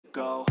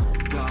Go,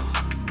 go,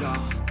 go,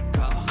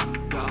 go,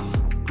 go, go,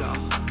 go,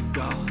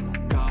 go,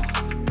 go,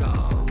 go,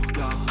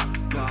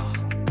 go,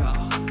 go,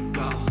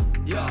 go,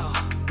 yo,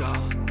 go,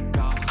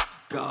 go,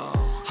 go.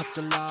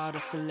 Hustle hard,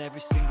 hustle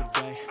every single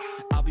day.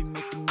 I'll be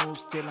making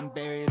moves till I'm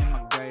buried in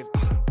my grave.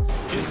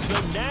 It's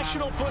the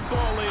National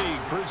Football League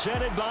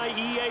presented by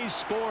EA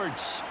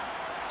Sports.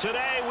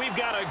 Today, we've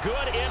got a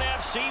good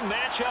NFC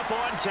matchup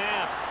on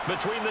tap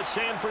between the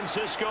San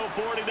Francisco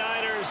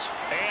 49ers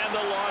and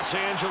the Los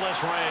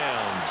Angeles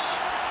Rams.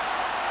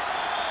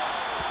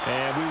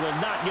 And we will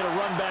not get a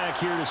run back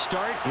here to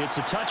start. It's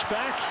a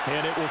touchback,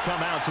 and it will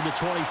come out to the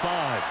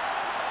 25.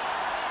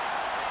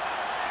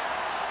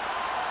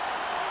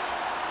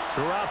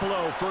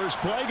 Garoppolo, first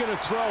play, going to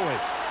throw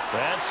it.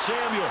 That's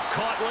Samuel,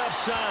 caught left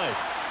side.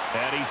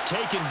 And he's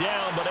taken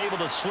down, but able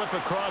to slip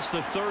across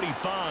the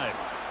 35.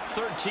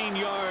 13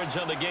 yards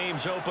on the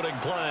game's opening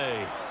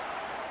play.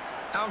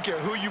 I don't care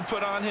who you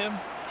put on him.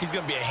 He's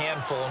going to be a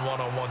handful in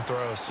one-on-one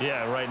throws.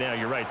 Yeah, right now,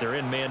 you're right. They're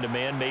in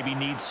man-to-man. Maybe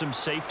needs some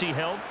safety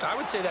help. I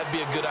would say that'd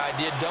be a good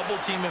idea. Double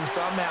team him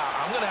somehow.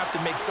 I'm going to have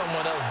to make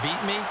someone else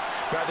beat me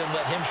rather than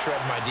let him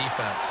shred my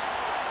defense.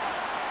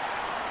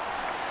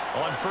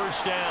 On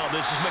first down,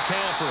 this is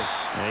McCaffrey.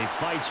 And he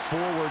fights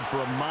forward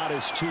for a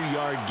modest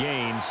 2-yard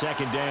gain,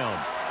 second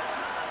down.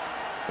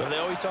 Well, they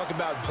always talk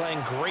about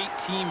playing great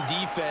team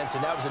defense,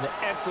 and that was an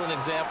excellent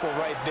example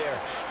right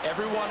there.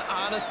 Everyone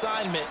on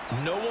assignment,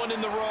 no one in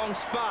the wrong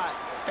spot,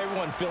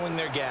 everyone filling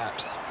their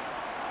gaps.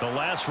 The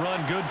last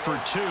run good for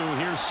 2.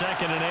 Here's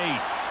 2nd and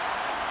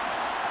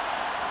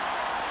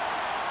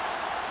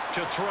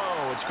 8. To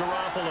throw, it's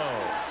Garoppolo.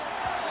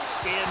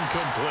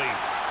 Incomplete.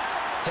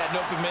 Had an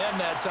open man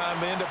that time,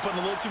 but ended up putting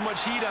a little too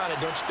much heat on it,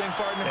 don't you think,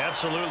 partner?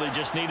 Absolutely.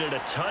 Just needed a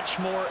touch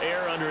more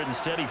air under it.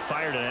 Instead, he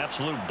fired an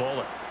absolute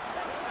bullet.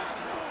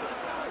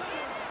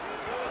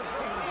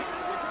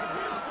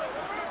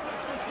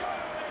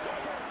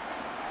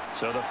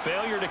 So the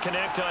failure to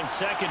connect on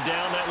second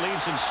down, that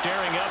leaves him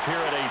staring up here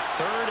at a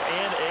 3rd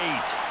and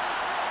 8.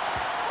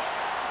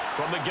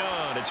 From the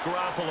gun, it's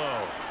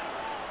Garoppolo.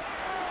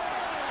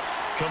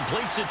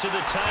 Completes it to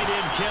the tight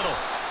end, Kittle.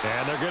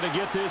 And they're going to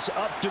get this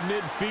up to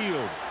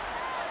midfield.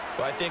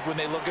 Well, I think when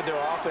they look at their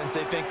offense,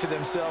 they think to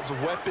themselves,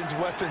 weapons,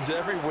 weapons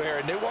everywhere.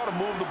 And they want to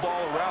move the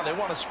ball around. They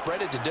want to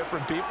spread it to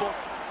different people.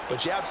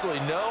 But you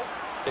absolutely know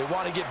they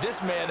want to get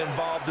this man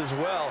involved as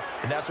well.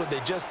 And that's what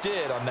they just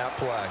did on that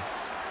play.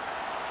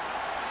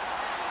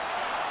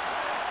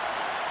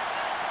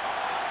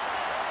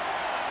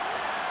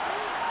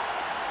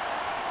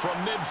 From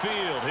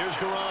midfield, here's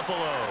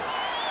Garoppolo.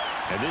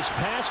 And this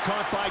pass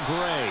caught by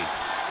Gray.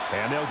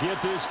 And they'll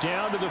get this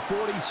down to the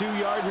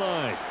 42-yard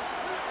line.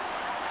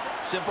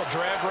 Simple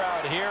drag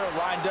route here,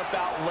 lined up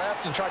out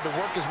left and tried to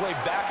work his way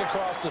back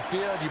across the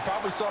field. You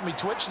probably saw me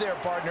twitch there,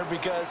 partner,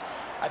 because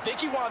I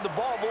think he wanted the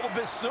ball a little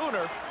bit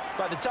sooner.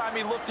 By the time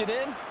he looked it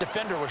in,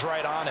 defender was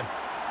right on him.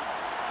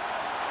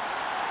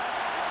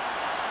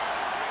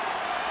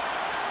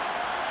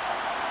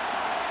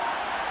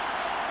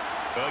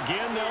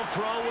 Again, they'll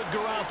throw with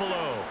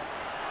Garoppolo.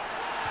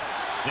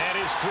 And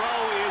his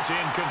throw is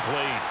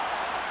incomplete.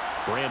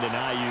 Brandon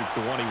Ayuk,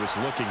 the one he was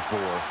looking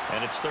for.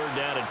 And it's 3rd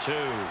down and 2.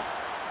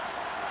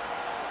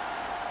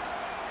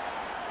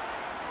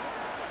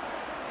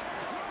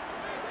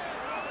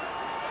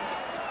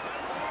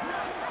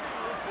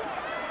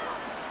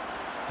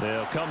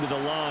 They'll come to the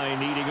line,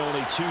 needing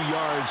only 2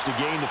 yards to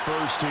gain the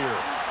first here.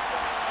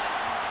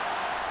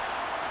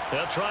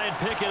 They'll try and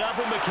pick it up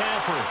with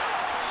McCaffrey.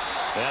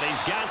 And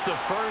he's got the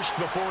first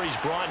before he's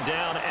brought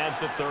down at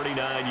the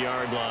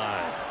 39-yard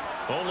line.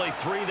 Only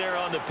 3 there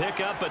on the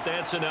pickup, but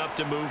that's enough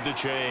to move the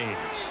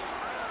chains.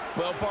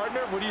 Well,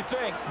 partner, what do you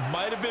think?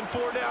 Might have been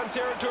 4-down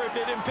territory if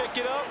they didn't pick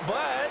it up,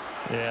 but...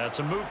 Yeah, it's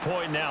a moot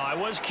point now. I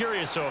was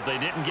curious, so if they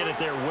didn't get it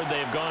there, would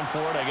they have gone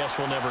for it? I guess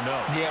we'll never know.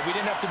 Yeah, we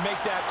didn't have to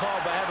make that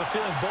call, but I have a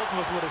feeling both of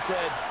us would have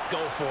said,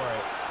 go for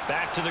it.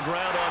 Back to the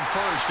ground on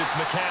first, it's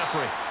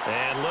McCaffrey.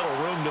 And little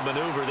room to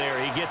maneuver there.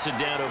 He gets it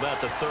down to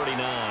about the 39.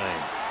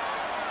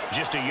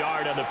 Just a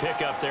yard on the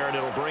pickup there, and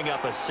it'll bring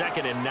up a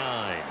 2nd and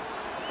 9.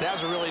 That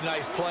was a really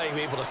nice play,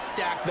 able to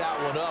stack that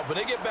one up. When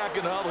they get back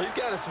in the huddle, he's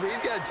got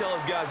to tell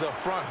his guys up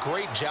front,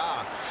 great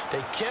job.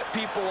 They kept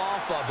people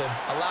off of him,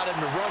 allowed him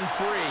to run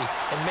free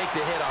and make the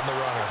hit on the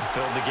runner.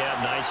 Filled the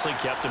gap nicely,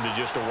 kept him to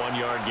just a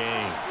 1-yard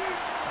gain.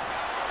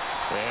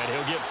 And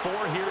he'll get 4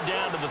 here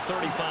down to the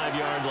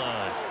 35-yard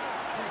line.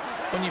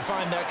 When you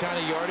find that kind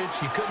of yardage,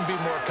 you couldn't be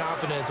more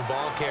confident as a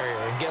ball carrier.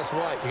 And guess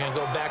what? You're going to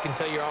go back and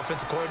tell your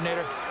offensive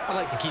coordinator, I'd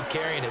like to keep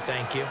carrying it,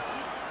 thank you.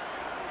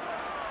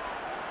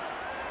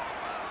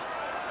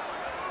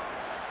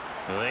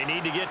 They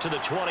need to get to the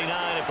 29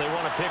 if they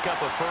want to pick up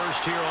a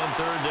first here on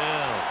 3rd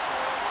down.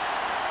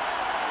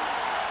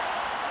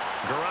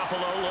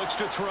 Garoppolo looks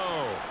to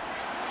throw.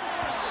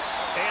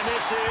 And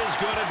this is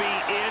going to be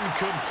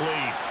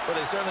incomplete. Well,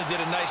 they certainly did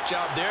a nice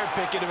job there,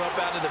 picking him up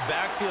out of the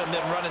backfield and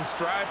then running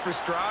stride for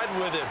stride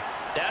with him.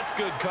 That's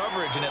good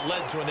coverage, and it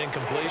led to an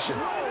incompletion.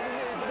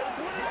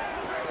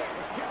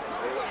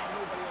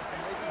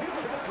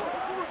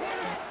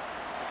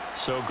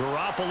 So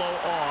Garoppolo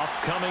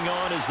off. Coming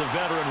on is the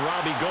veteran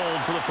Robbie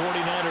Gould for the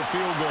 49er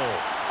field goal.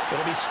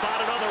 It'll be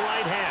spotted on the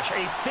right hash.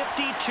 A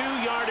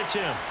 52-yard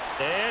attempt.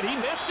 And he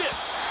missed it.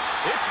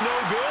 It's no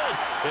good.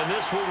 And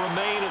this will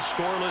remain a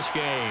scoreless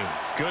game.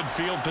 Good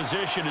field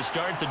position to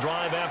start the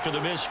drive after the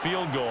missed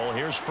field goal.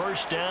 Here's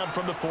first down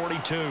from the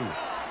 42.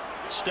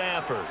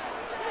 Stafford.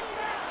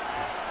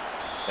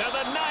 And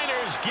the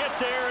Niners get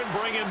there and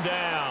bring him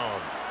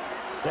down.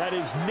 That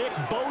is Nick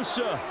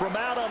Bosa from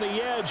out on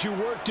the edge who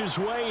worked his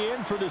way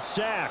in for the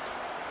sack.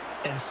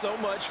 And so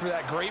much for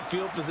that great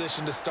field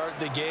position to start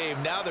the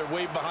game. Now they're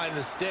way behind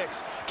the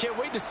sticks. Can't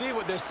wait to see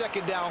what their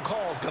second down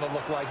call is going to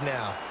look like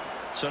now.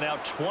 So now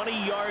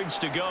 20 yards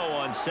to go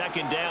on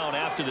second down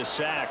after the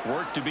sack.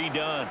 Work to be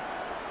done.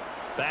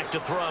 Back to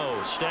throw.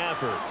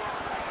 Stafford.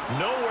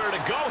 Nowhere to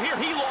go here.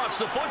 He lost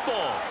the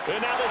football.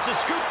 And now this is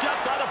scooped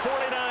up by the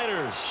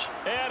 49ers.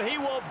 And he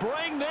will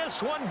bring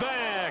this one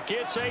back.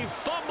 It's a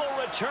fumble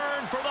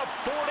return for the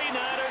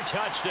 49er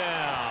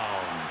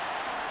touchdown.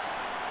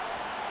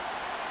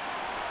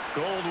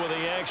 Gould with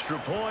the extra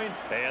point,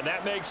 and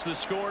that makes the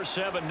score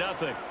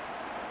 7-0.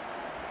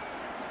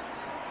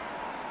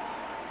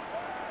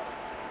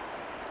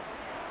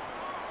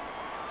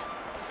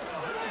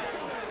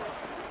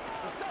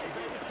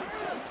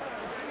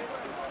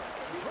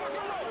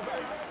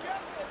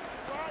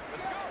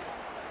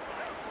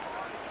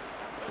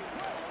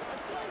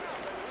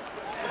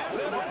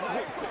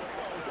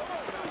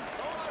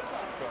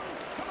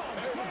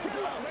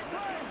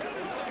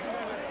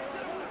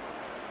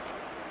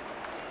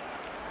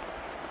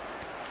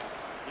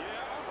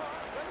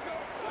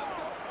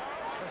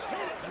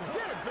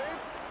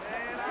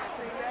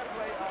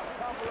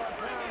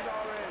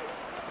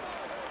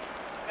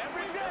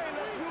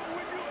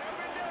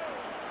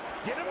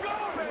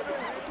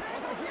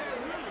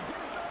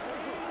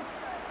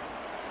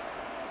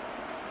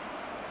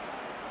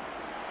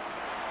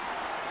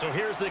 So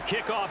here's the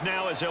kickoff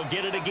now as they'll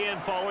get it again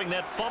following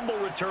that fumble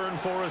return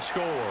for a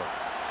score.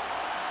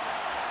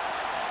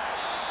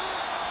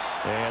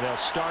 And they'll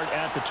start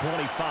at the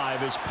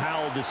 25 as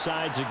Powell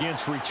decides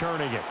against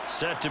returning it.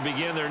 Set to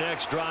begin their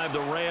next drive, the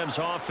Rams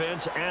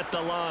offense at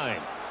the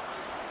line.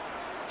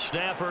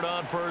 Stafford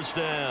on first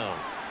down.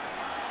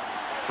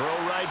 Throw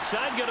right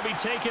side, going to be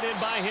taken in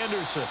by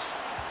Henderson.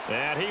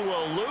 And he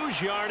will lose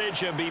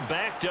yardage and be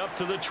backed up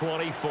to the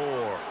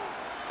 24.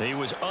 He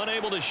was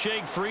unable to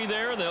shake free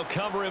there, and they'll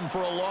cover him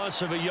for a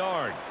loss of a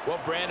yard. Well,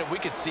 Brandon, we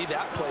could see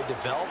that play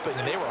developing,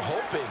 and they were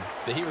hoping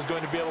that he was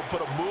going to be able to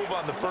put a move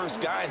on the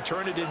first guy and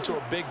turn it into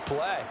a big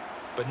play.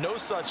 But no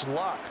such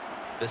luck.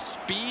 The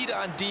speed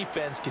on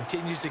defense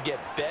continues to get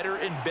better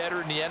and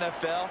better in the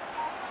NFL.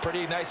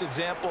 Pretty nice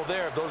example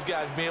there of those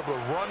guys being able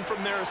to run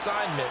from their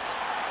assignments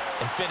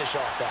and finish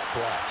off that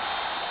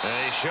play.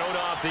 And he showed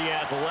off the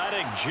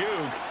athletic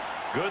juke.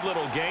 Good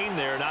little gain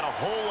there. Not a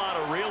whole lot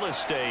of real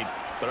estate,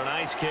 but a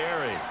nice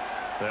carry.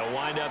 They'll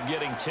wind up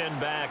getting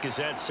 10 back as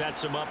that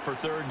sets them up for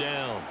third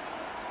down.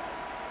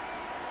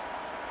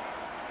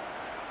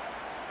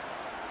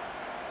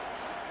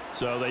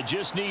 So they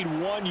just need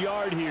 1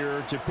 yard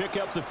here to pick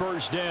up the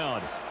first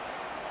down.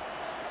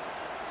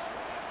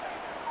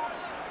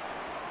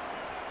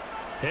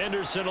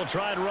 Henderson will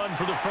try and run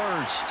for the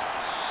first.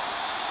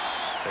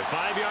 They're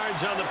 5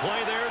 yards on the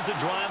play there as the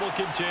drive will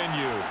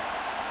continue.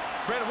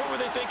 Brandon, what were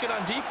they thinking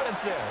on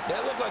defense there?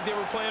 That looked like they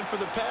were playing for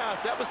the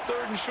pass. That was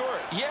third and short.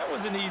 Yeah, it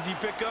was an easy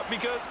pickup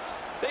because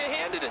they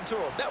handed it to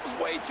him. That was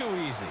way too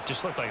easy.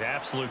 Just looked like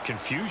absolute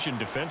confusion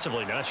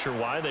defensively. Not sure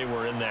why they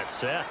were in that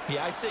set.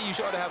 Yeah, I'd say you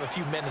ought to have a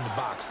few men in the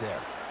box there.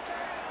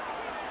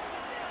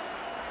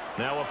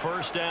 Now a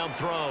first down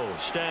throw.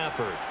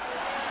 Stafford.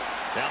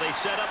 Now they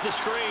set up the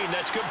screen.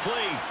 That's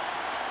complete.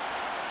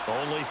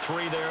 Only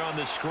 3 there on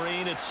the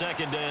screen at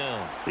second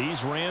down.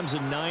 These Rams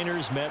and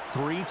Niners met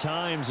 3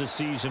 times a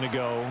season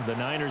ago. The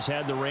Niners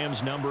had the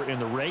Rams number in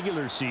the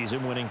regular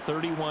season, winning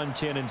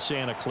 31-10 in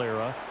Santa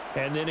Clara,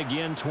 and then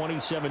again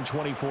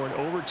 27-24 in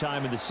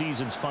overtime in the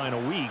season's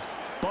final week.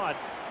 But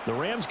the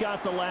Rams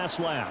got the last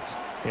laugh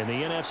in the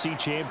NFC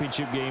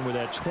Championship game with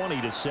that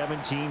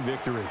 20-17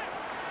 victory.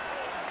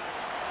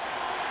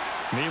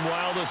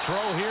 Meanwhile, the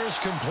throw here is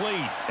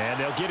complete, and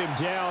they'll get him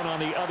down on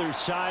the other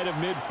side of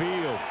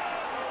midfield.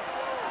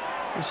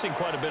 We've seen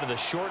quite a bit of the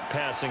short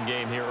passing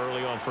game here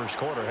early on first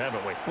quarter,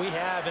 haven't we? We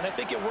have, and I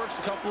think it works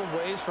a couple of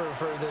ways for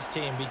this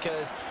team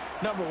because,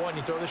 number one,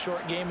 you throw the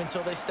short game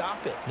until they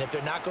stop it. And if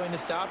they're not going to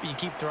stop it, you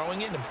keep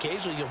throwing it, and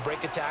occasionally you'll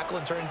break a tackle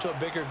and turn it into a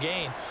bigger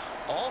gain.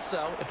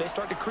 Also, if they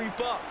start to creep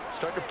up,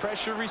 start to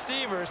pressure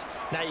receivers,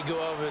 now you go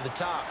over the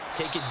top,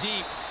 take it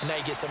deep, and now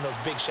you get some of those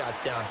big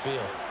shots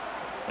downfield.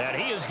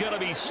 And he is going to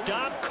be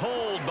stopped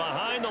cold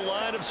behind the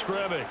line of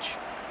scrimmage.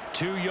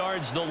 2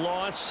 yards the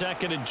loss,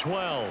 second and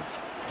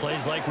 12.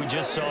 Plays like we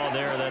just saw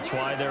there. That's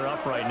why they're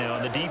up right now.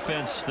 And the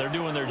defense, they're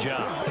doing their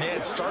job. Yeah,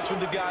 it starts with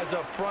the guys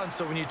up front.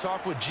 So when you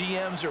talk with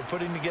GMs who are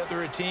putting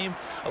together a team,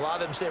 a lot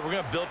of them say we're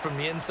going to build from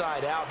the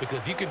inside out because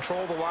if you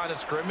control the line of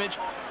scrimmage,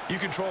 you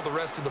control the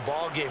rest of the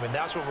ball game. And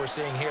that's what we're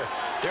seeing here.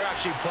 They're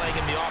actually playing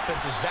in the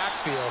offense's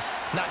backfield,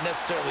 not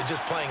necessarily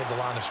just playing at the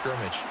line of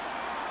scrimmage.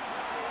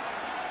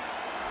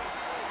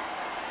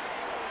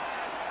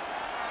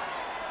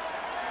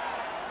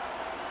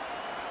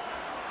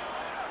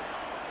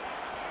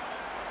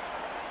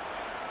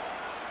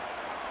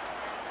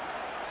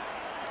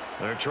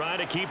 They're trying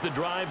to keep the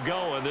drive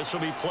going. This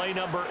will be play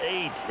number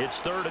 8.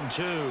 It's 3rd and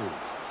 2.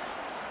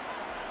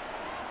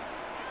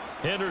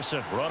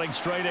 Henderson running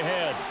straight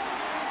ahead.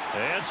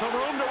 And some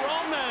room to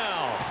roam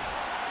now.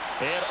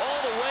 And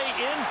all the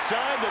way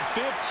inside the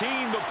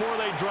 15 before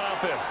they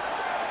drop him.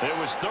 It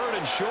was 3rd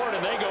and short,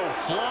 and they go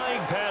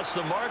flying past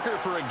the marker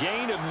for a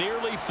gain of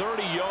nearly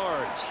 30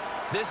 yards.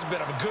 This has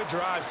been a good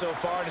drive so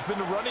far, and it's been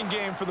the running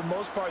game for the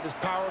most part that's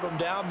powered them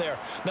down there.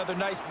 Another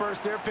nice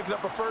burst there, picking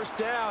up a first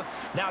down.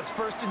 Now it's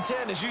 1st and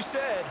 10, as you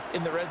said,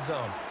 in the red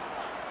zone.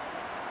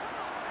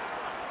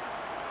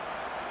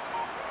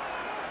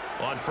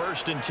 On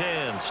 1st and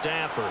 10,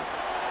 Stafford.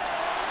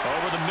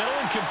 Over the middle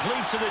and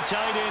complete to the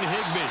tight end,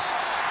 Higbee.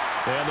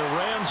 And the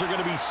Rams are going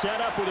to be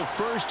set up with a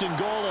 1st and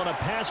goal on a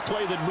pass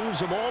play that moves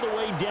them all the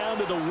way down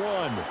to the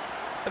 1.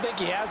 I think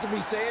he has to be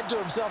saying to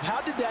himself,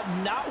 how did that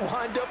not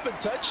wind up a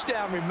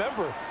touchdown?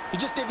 Remember, he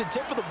just did the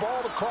tip of the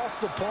ball across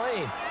the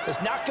plane.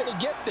 It's not going to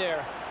get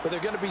there, but they're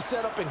going to be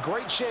set up in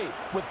great shape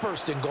with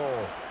 1st and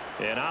goal.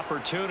 An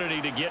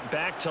opportunity to get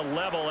back to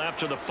level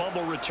after the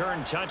fumble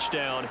return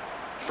touchdown.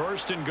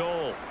 1st and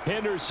goal.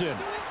 Henderson.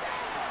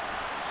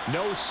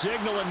 No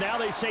signal, and now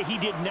they say he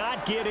did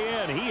not get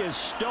in. He is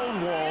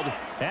stonewalled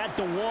at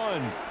the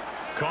 1.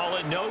 Call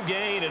it no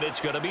gain, and it's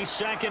going to be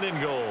 2nd and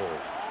goal.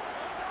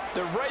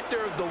 They're right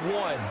there at the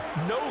 1.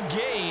 No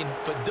gain,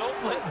 but don't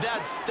let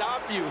that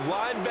stop you.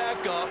 Line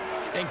back up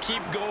and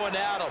keep going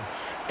at them.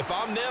 If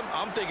I'm them,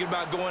 I'm thinking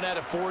about going at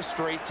it 4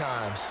 straight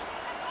times.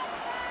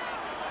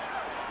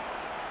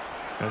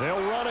 And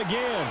they'll run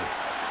again.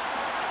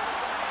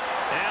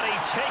 And he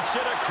takes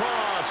it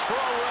across for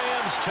a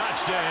Rams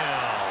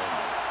touchdown.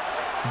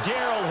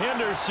 Darrell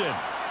Henderson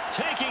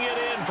taking it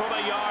in from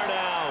a yard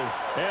out.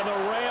 And the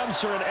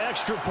Rams are an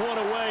extra point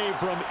away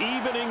from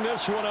evening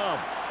this one up.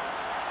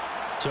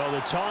 So the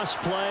toss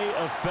play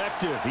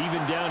effective,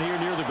 even down here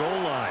near the goal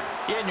line.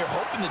 Yeah, and you're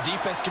hoping the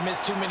defense can miss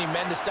too many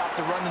men to stop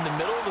the run in the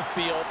middle of the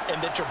field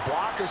and that your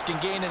blockers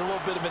can gain a little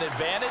bit of an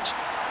advantage.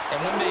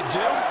 And when they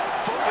do,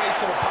 foot race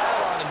to the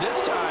pylon, and this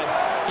time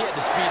he had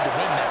the speed to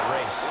win that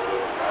race.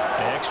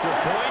 An extra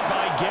point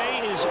by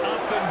Gay is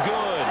up and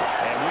good.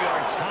 And we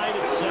are tied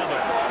at 7.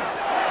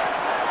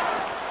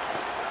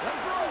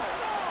 Let's roll.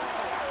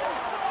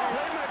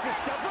 Playmaker,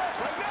 step up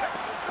right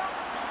now.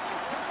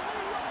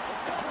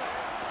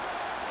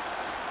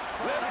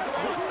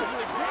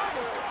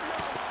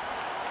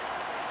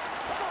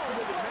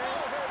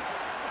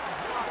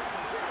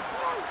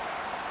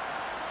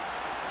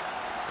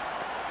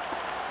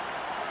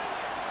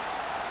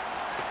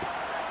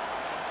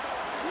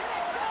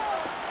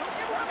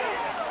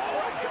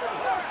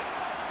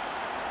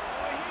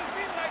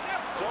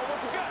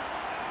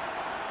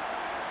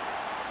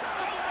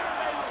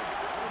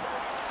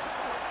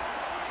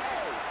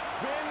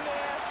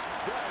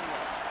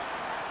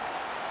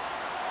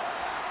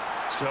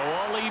 So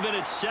all even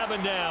at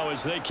 7 now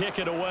as they kick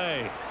it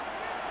away.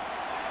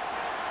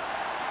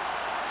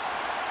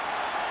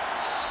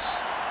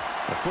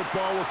 The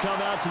football will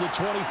come out to the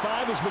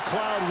 25 as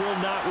McLeod will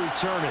not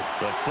return it.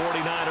 The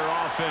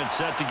 49er offense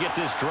set to get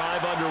this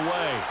drive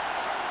underway.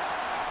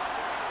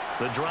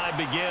 The drive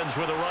begins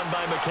with a run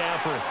by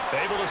McCaffrey.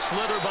 Able to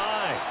slither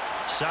by.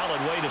 Solid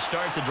way to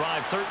start the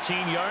drive.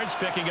 13 yards,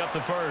 picking up the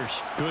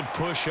 1st. Good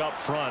push up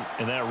front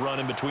and that run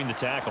in between the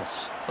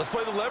tackles. Let's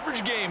play the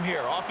leverage game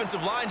here.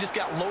 Offensive line just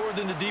got lower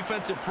than the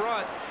defensive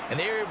front, and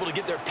they were able to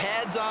get their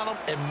pads on them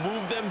and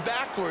move them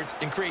backwards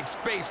and create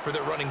space for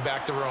their running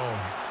back to roam.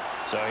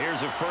 So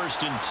here's a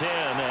 1st and 10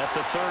 at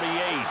the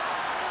 38.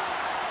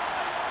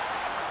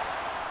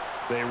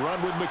 They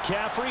run with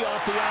McCaffrey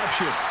off the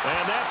option.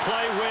 And that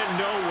play went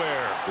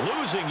nowhere.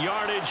 Losing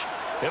yardage.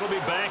 It'll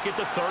be back at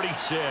the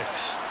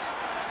 36.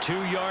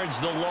 2 yards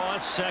the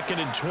loss, 2nd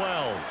and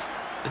 12.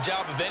 The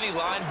job of any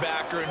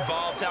linebacker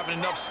involves having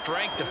enough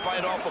strength to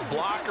fight off a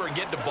blocker and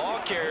get to ball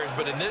carriers.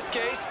 But in this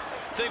case,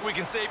 I think we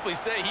can safely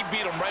say he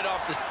beat him right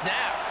off the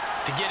snap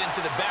to get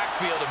into the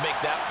backfield and make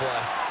that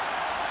play.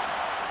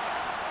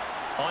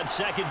 On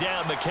 2nd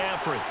down,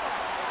 McCaffrey.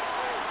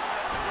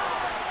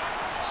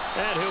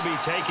 And he'll be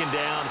taken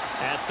down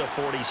at the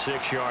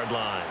 46-yard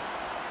line.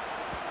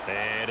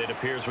 And it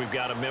appears we've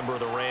got a member of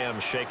the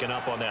Rams shaken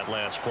up on that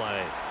last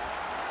play.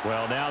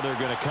 Well, now they're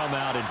going to come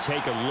out and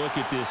take a look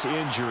at this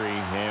injury,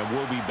 and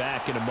we'll be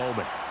back in a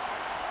moment.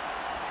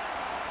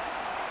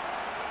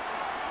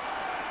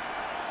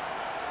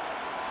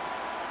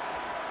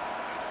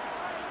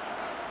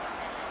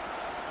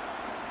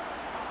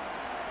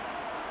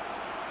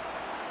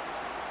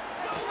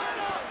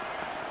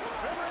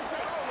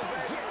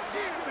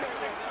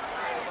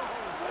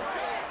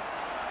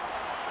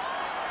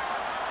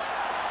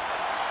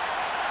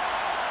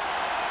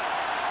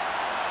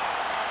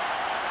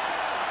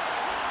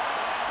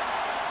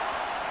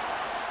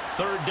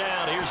 Third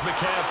down, here's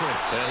McCaffrey.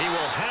 And he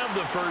will have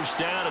the 1st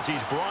down as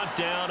he's brought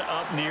down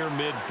up near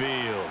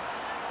midfield.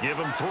 Give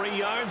him 3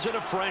 yards and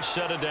a fresh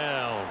set of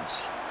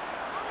downs.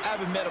 I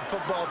haven't met a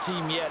football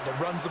team yet that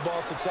runs the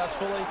ball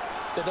successfully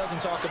that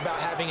doesn't talk about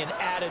having an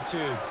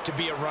attitude to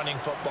be a running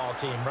football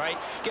team, right?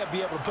 You got to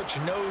be able to put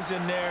your nose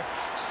in there,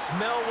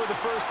 smell where the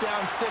first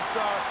down sticks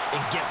are,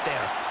 and get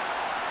there.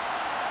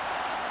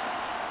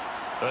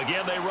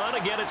 Again, they run.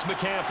 Again, it's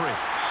McCaffrey.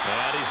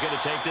 And he's going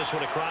to take this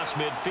one across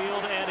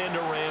midfield and into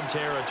Ram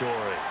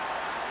territory.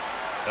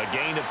 A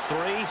gain of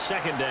 3,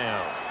 second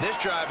down. This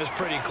drive is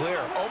pretty clear.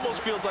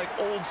 Almost feels like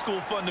old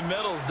school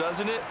fundamentals,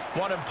 doesn't it?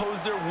 Want to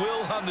impose their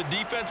will on the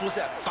defense. What's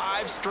that,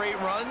 5 straight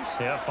runs?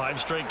 Yeah, 5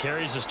 straight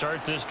carries to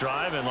start this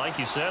drive. And like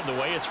you said, the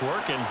way it's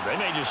working, they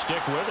may just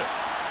stick with it.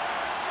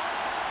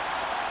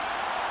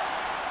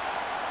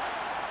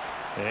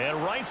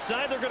 And right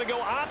side, they're going to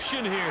go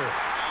option here.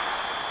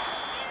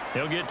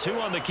 He'll get 2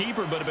 on the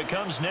keeper, but it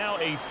becomes now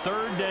a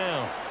 3rd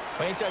down.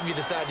 Anytime you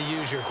decide to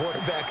use your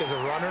quarterback as a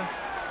runner,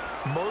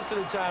 most of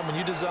the time when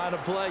you design a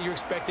play, you're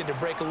expected to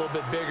break a little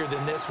bit bigger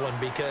than this one,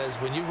 because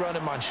when you run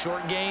him on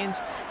short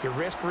gains, your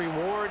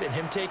risk-reward and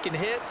him taking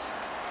hits,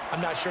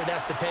 I'm not sure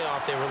that's the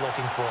payoff they were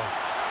looking for.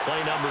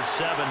 Play number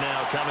 7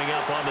 now coming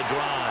up on the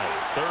drive.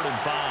 3rd and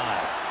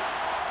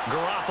 5.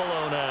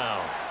 Garoppolo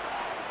now.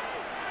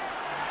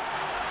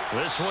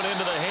 This one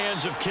into the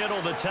hands of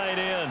Kittle, the tight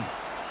end.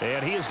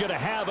 And he is going to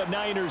have a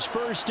Niners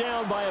first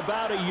down by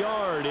about a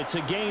yard. It's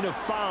a gain of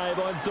 5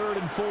 on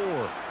 3rd and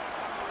 4.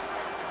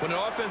 When an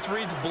offense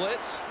reads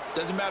blitz,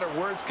 doesn't matter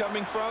where it's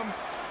coming from,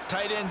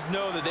 tight ends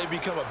know that they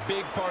become a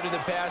big part of the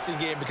passing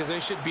game, because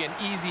they should be an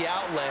easy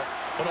outlet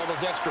when all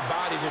those extra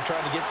bodies are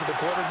trying to get to the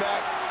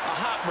quarterback. A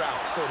hot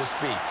route, so to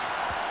speak.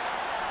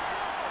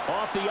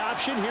 Off the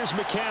option, here's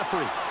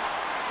McCaffrey.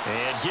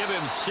 And give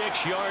him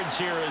 6 yards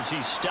here as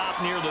he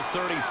stopped near the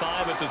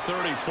 35 at the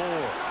 34.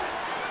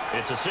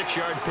 It's a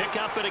 6-yard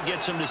pickup, and it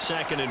gets him to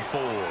 2nd and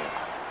 4.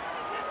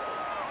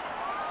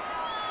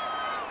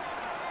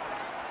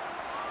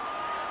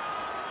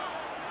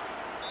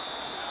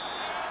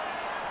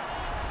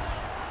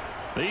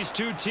 These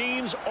two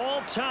teams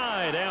all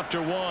tied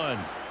after 1.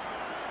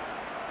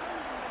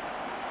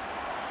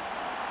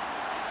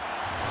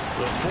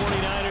 The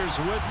 49ers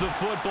with the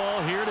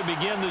football here to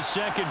begin the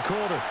 2nd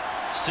quarter.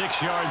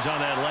 6 yards on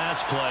that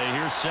last play.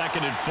 Here's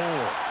 2nd and 4.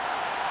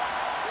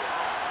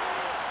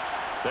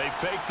 They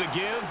fake the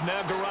give.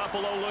 Now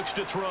Garoppolo looks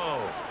to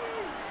throw.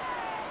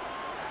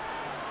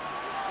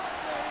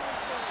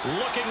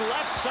 Looking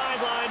left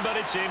sideline, but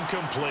it's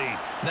incomplete.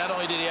 Not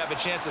only did he have a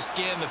chance to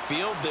scan the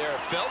field there,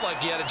 it felt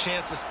like he had a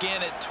chance to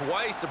scan it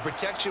twice. The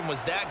protection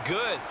was that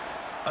good.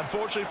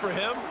 Unfortunately for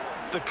him,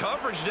 the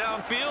coverage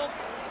downfield,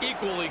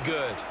 equally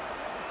good.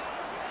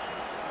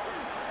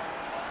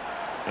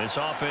 This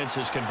offense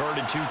has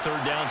converted 2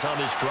 third downs on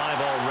this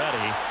drive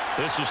already.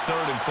 This is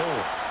 3rd and 4.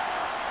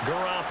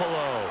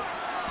 Garoppolo.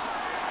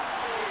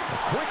 A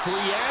quick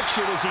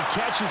reaction as he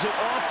catches it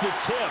off the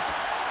tip.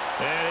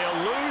 And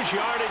he'll lose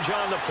yardage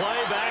on the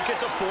play back at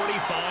the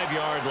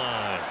 45-yard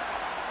line.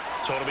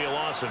 So it'll be a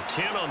loss of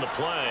 10 on the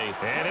play,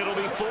 and it'll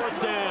be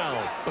 4th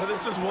down. Well,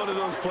 this is one of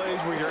those plays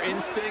where your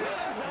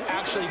instincts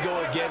actually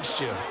go against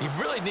you. You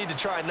really need to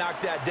try and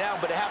knock that down,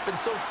 but it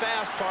happens so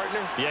fast,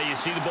 partner. Yeah, you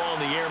see the ball in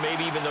the air,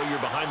 maybe even though you're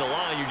behind the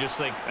line, you just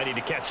think, I need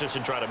to catch this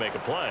and try to make a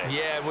play.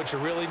 Yeah, and what you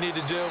really need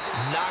to do,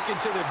 knock it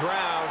to the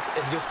ground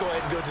and just go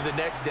ahead and go to the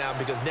next down,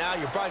 because now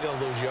you're probably going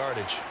to lose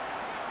yardage.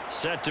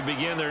 Set to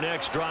begin their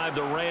next drive,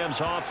 the Rams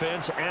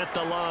offense at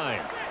the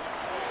line.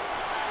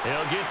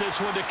 They'll get this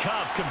one to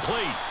Cup,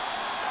 complete.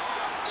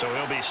 So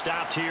he'll be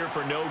stopped here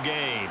for no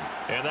gain,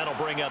 and that'll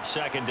bring up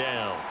 2nd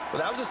down.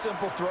 Well, that was a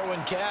simple throw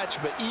and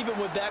catch, but even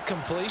with that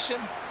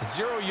completion,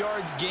 0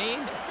 yards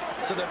gained,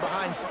 so they're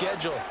behind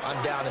schedule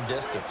on down and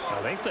distance.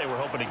 I think they were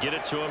hoping to get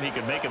it to him. He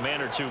could make a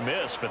man or 2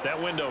 miss, but that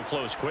window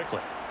closed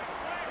quickly.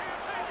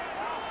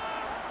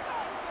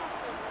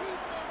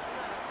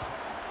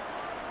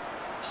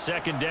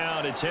 Second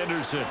down, it's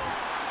Henderson.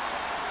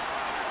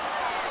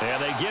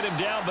 And they get him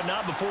down, but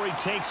not before he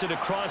takes it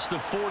across the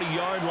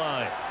 40-yard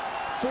line.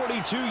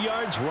 42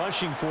 yards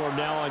rushing for him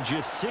now on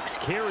just 6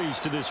 carries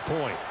to this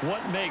point.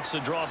 What makes a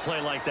draw play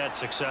like that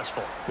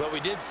successful? Well, we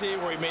did see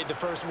where he made the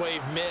first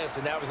wave miss,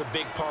 and that was a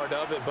big part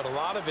of it, but a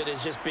lot of it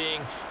is just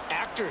being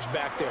actors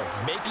back there,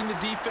 making the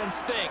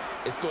defense think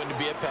it's going to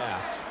be a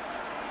pass.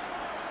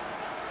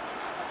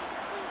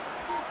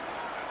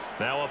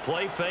 Now a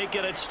play fake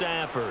it at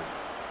Stafford.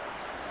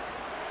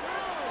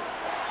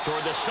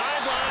 Toward the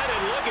sideline,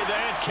 and look at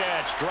that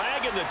catch.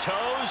 Dragging the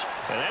toes,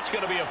 and that's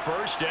going to be a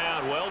first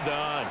down. Well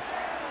done.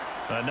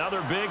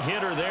 Another big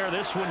hitter there.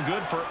 This one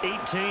good for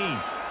 18.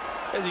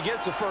 As he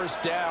gets the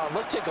first down,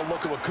 let's take a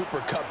look at what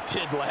Cooper Kupp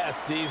did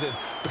last season,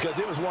 because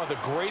it was one of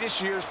the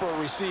greatest years for a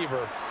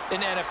receiver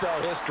in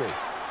NFL history.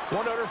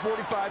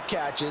 145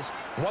 catches,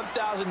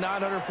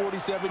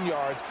 1,947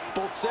 yards,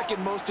 both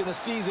second most in a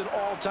season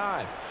all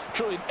time.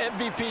 Truly an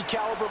MVP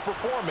caliber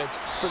performance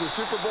for the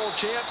Super Bowl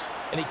champs,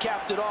 and he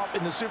capped it off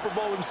in the Super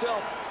Bowl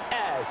himself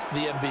as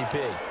the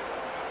MVP.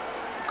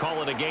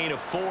 Call it a gain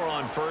of 4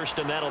 on first,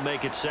 and that'll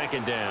make it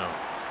 2nd down.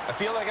 I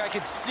feel like I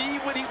could see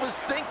what he was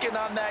thinking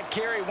on that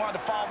carry. Wanted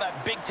to follow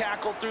that big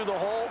tackle through the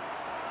hole.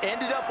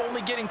 Ended up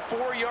only getting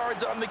 4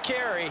 yards on the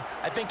carry.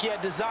 I think he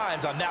had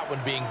designs on that one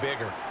being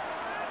bigger.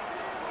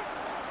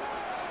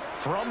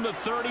 from the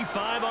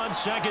 35 on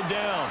second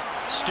down.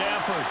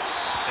 Stafford,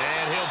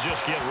 and he'll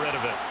just get rid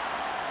of it.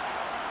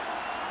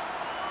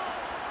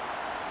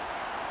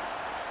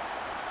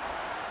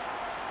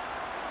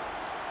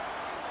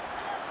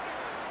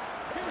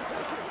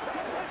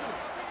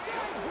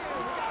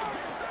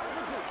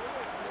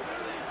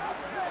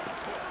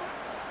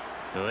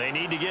 They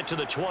need to get to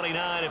the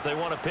 29 if they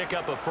want to pick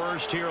up a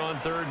first here on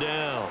third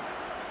down.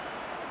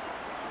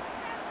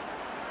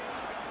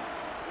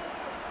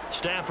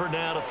 Stafford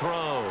now to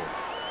throw.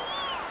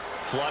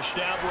 Flushed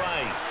out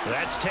right.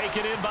 That's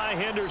taken in by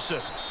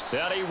Henderson.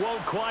 But he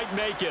won't quite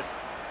make it.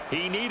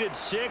 He needed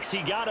 6.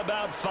 He got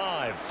about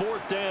 5.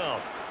 Fourth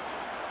down.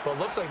 Well, it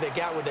looks like they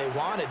got what they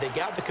wanted. They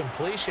got the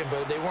completion,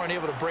 but they weren't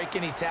able to break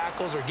any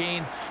tackles or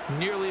gain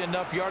nearly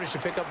enough yardage to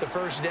pick up the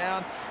first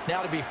down.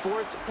 Now to be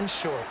 4th and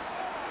short.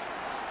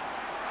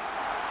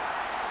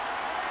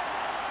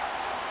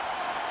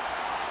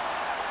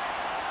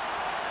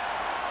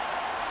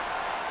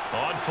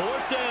 On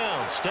fourth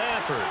down,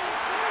 Stafford.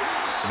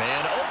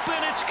 Man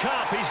open, it's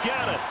Kupp. He's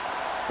got it.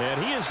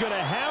 And he is going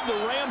to have the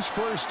Rams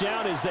first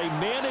down as they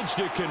manage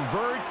to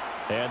convert,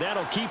 and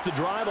that'll keep the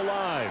drive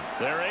alive.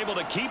 They're able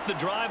to keep the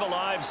drive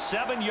alive,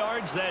 7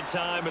 yards that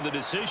time, and the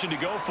decision to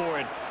go for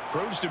it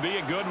proves to be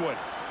a good one.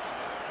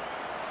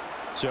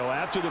 So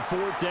after the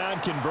fourth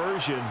down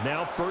conversion,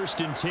 now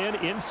 1st and 10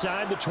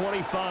 inside the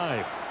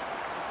 25.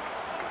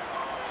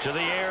 To the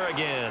air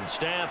again,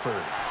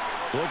 Stafford.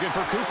 Looking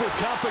for Cooper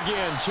Kupp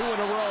again, 2 in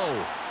a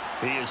row.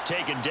 He is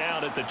taken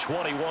down at the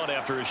 21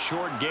 after a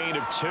short gain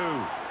of 2.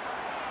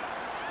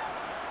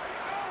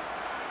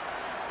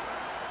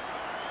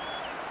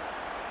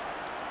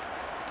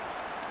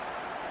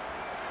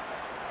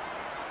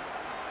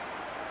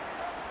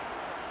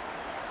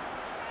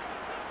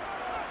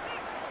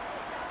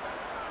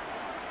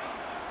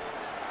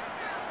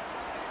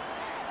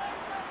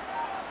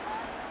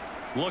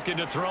 Looking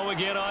to throw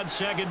again on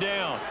second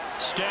down.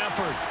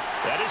 Stafford.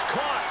 That is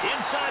caught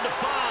inside the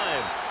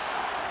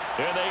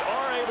 5. And they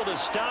are able to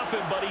stop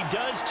him, but he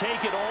does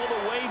take it all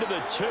the way to the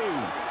 2.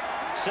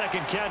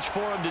 Second catch for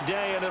him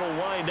today, and it'll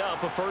wind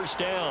up a first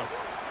down.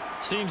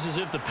 Seems as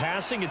if the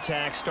passing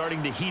attack's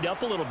starting to heat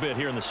up a little bit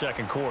here in the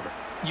second quarter.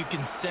 You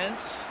can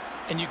sense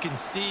and you can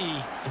see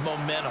the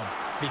momentum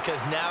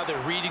because now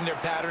they're reading their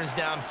patterns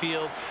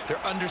downfield,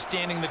 they're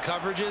understanding the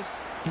coverages,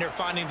 and they're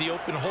finding the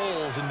open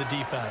holes in the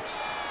defense.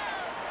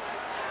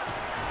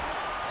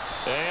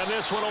 And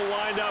this one will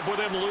wind up with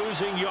him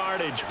losing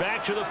yardage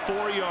back to the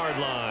 4-yard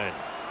line.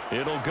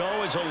 It'll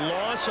go as a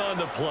loss on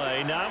the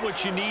play. Not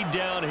what you need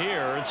down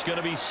here. It's going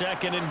to be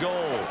 2nd and goal.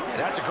 And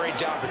that's a great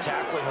job of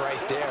tackling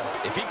right there.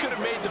 If he could have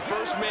made the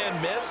first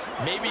man miss,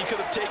 maybe he could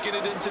have taken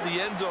it into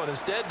the end zone.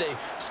 Instead, they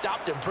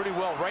stopped him pretty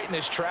well right in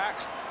his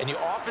tracks, and you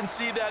often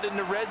see that in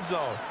the red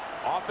zone.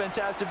 Offense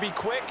has to be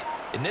quick.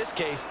 In this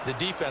case, the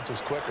defense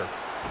was quicker.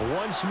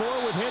 Once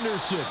more with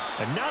Henderson,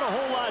 and not a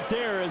whole lot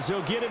there as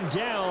they'll get him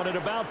down at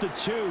about the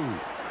 2.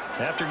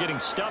 After getting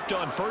stuffed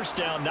on first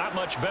down, not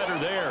much better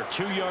there.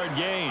 2-yard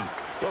gain.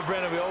 Well,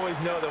 Brennan, we always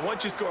know that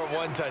once you score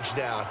 1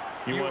 touchdown,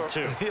 you want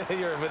 2.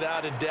 You're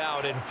without a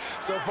doubt. And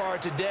so far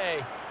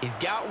today, he's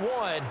got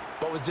 1,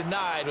 but was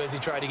denied as he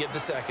tried to get the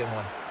second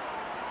one.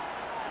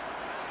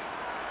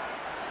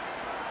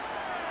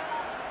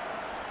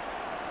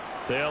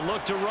 They'll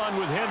look to run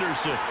with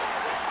Henderson.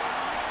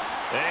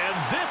 And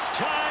this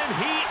time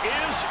he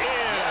is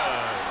in.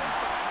 Yes.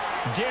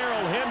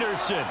 Darrell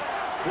Henderson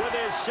with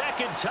his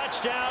 2nd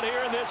touchdown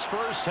here in this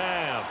first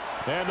half.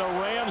 And the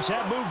Rams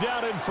have moved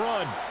out in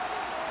front.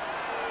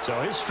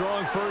 So his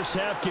strong first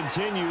half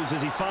continues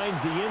as he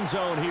finds the end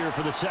zone here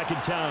for the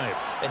 2nd time.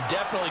 And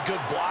definitely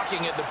good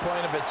blocking at the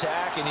point of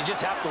attack. And you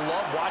just have to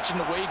love watching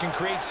the way he can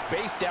create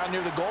space down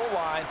near the goal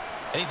line.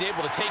 And he's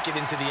able to take it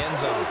into the end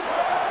zone.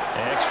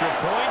 Extra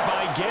point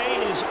by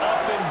Gay is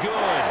up and good.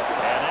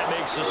 And that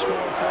makes the score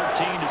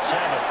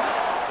 14-7.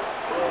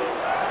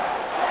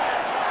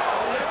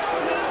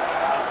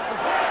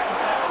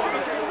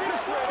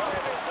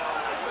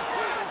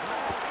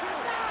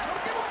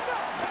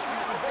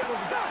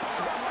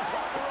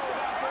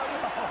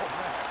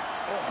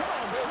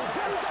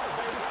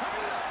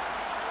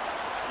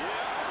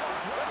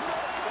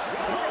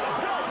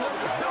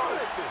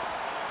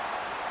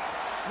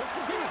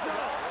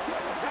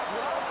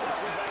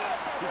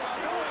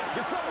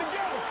 Get something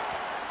together.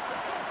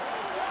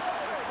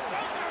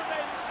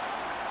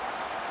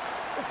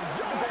 This is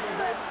your game,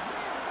 baby.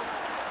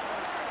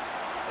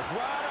 Let's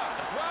ride up.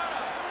 Let's ride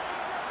up.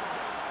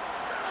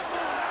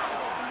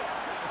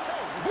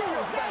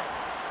 Let's go.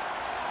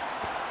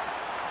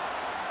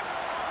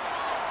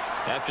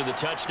 After the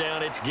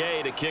touchdown, it's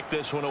Gay to kick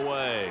this one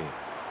away.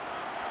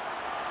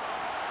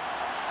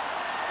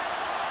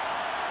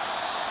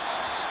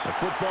 The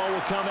football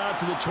will come out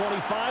to the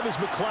 25 as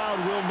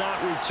McLeod will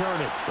not return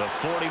it. The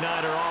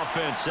 49er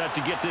offense set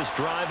to get this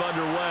drive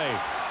underway.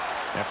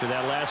 After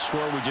that last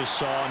score we just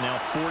saw, now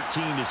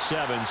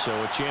 14-7, so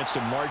a chance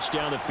to march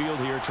down the field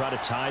here, try to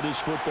tie this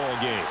football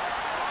game.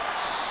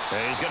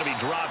 And he's going to be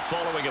dropped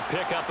following a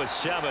pickup of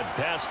 7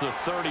 past the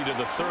 30 to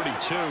the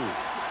 32.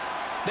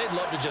 They'd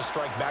love to just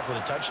strike back with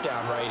a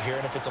touchdown right here,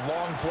 and if it's a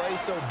long play,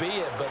 so be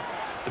it. But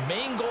the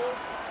main goal,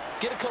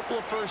 get a couple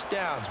of first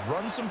downs,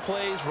 run some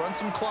plays, run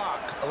some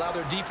clock, allow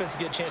their defense to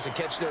get a chance to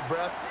catch their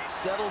breath,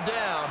 settle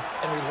down,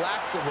 and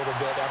relax a little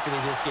bit after they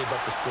just gave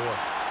up the score.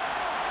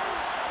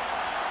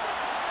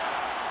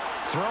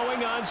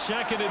 Throwing on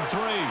 2nd and 3.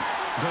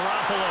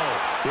 Garoppolo.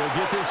 He'll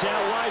get this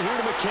out wide here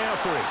to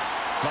McCaffrey.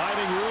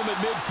 Finding room at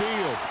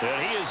midfield.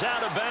 And he is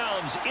out of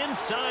bounds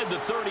inside the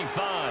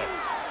 35.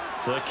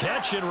 The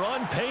catch and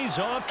run pays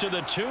off to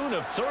the tune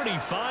of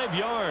 35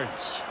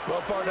 yards.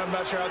 Well, partner, I'm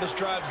not sure how this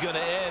drive's going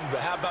to end, but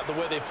how about the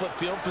way they flip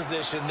field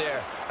position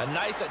there? A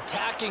nice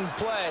attacking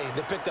play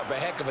that picked up a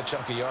heck of a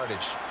chunk of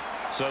yardage.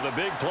 So the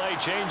big play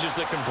changes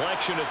the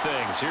complexion of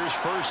things. Here's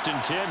 1st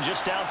and 10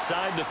 just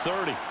outside the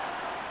 30.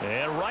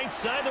 And right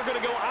side, they're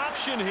going to go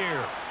option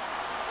here.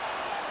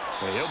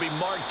 And he'll be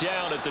marked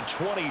down at the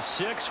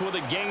 26 with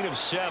a gain of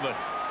 7.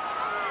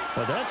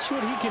 Well, that's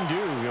what he can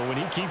do, when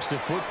he keeps the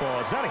football.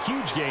 It's not a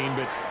huge gain,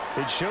 but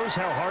it shows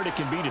how hard it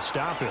can be to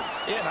stop it.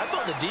 Yeah, and I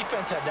thought the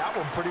defense had that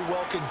one pretty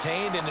well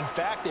contained, and in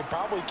fact, they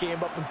probably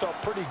came up and felt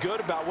pretty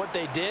good about what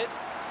they did.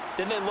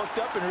 Then they looked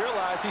up and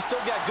realized he still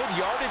got good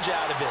yardage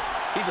out of it.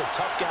 He's a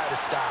tough guy to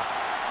stop.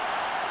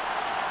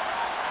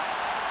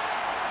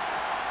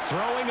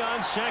 Throwing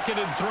on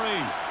 2nd and 3.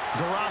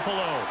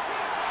 Garoppolo.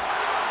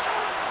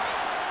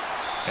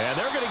 And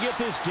they're going to get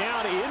this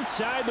down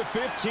inside the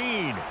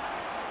 15.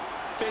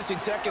 Facing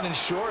 2nd and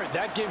short,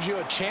 that gives you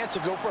a chance to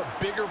go for a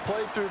bigger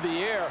play through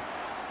the air.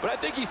 But I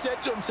think he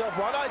said to himself,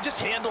 why not just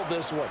handle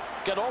this one?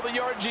 Got all the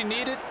yards he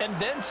needed and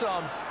then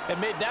some, and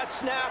made that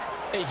snap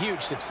a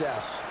huge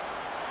success.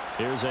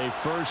 Here's a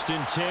 1st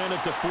and 10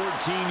 at the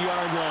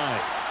 14-yard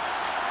line.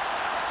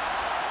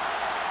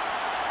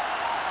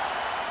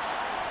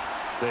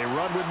 They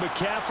run with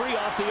McCaffrey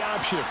off the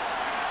option.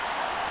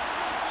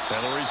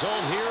 And the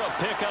result here, a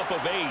pickup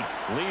of 8.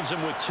 Leaves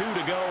him with 2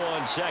 to go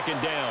on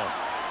 2nd down.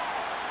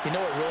 You know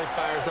what really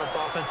fires up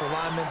offensive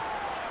linemen?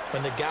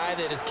 When the guy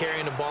that is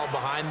carrying the ball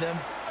behind them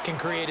can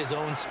create his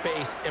own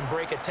space and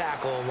break a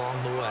tackle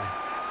along the way.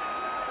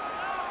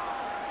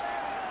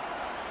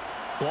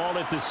 Ball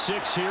at the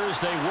 6 here as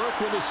they work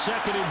with a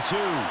 2nd and 2.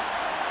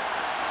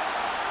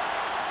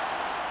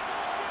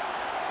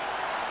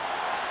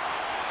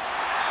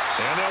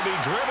 And they'll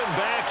be driven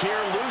back here,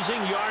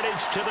 losing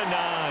yardage to the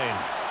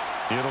 9.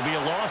 It'll be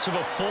a loss of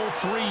a full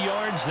 3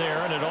 yards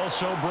there, and it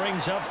also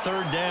brings up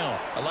 3rd down.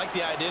 I like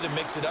the idea to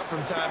mix it up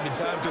from time to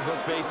time because,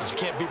 let's face it, you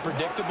can't be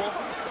predictable.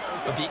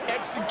 But the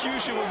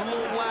execution was a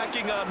little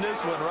lacking on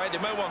this one, right? They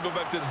might want to go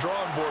back to the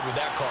drawing board with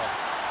that call.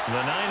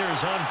 The Niners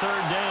on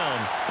 3rd down.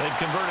 They've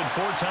converted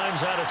 4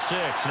 times out of 6.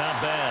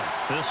 Not bad.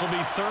 This will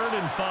be 3rd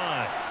and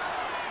 5.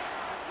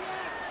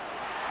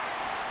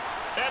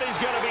 And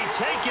he's going to be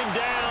taken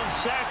down,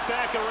 sacked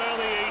back around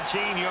the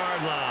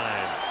 18-yard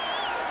line.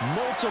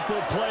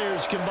 Multiple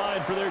players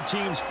combined for their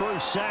team's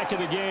first sack of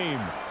the game.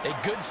 A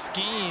good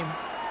scheme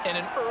and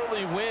an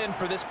early win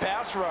for this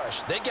pass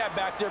rush. They got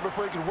back there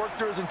before he could work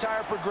through his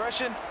entire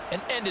progression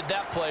and ended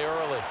that play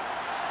early.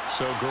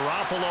 So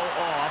Garoppolo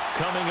off.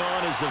 Coming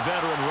on is the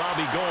veteran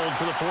Robbie Gould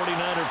for the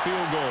 49er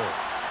field goal.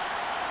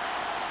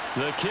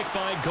 The kick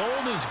by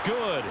Gould is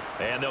good.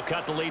 And they'll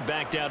cut the lead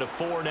back down to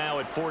 4 now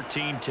at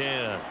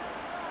 14-10.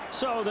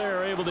 So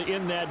they're able to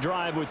end that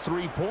drive with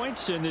 3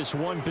 points in this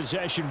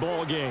one-possession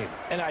ball game.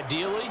 And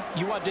ideally,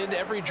 you want to end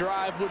every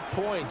drive with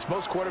points.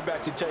 Most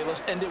quarterbacks would tell you,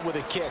 let's end it with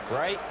a kick,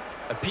 right?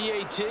 A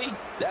PAT,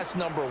 that's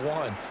number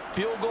 1.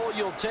 Field goal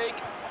you'll take.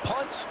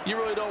 Punts, you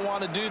really don't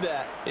want to do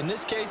that. In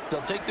this case,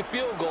 they'll take the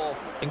field goal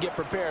and get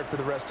prepared for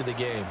the rest of the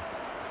game.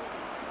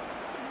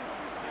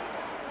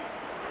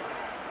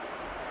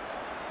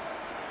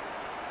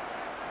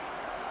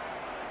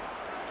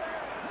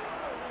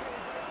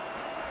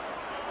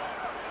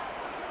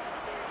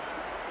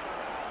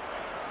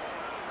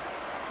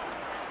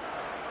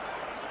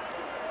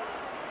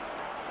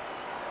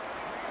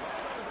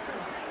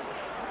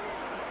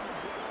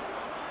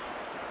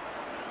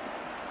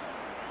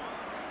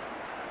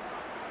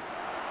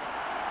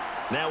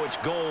 Now it's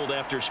Gould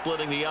after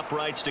splitting the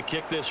uprights to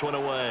kick this one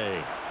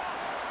away.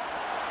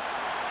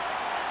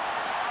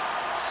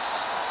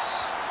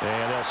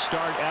 And they'll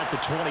start at the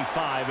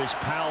 25 as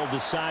Powell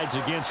decides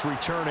against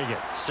returning it.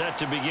 Set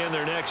to begin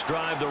their next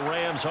drive, the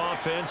Rams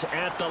offense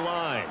at the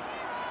line.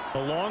 A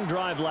long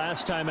drive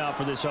last time out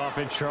for this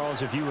offense,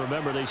 Charles. If you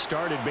remember, they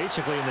started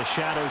basically in the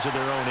shadows of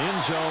their own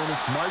end zone,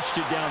 marched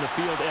it down the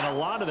field, and a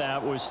lot of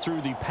that was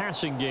through the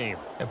passing game.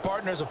 And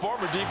partner, as a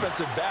former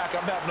defensive back,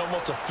 I'm having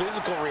almost a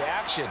physical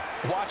reaction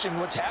watching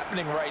what's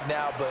happening right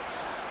now. But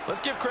let's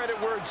give credit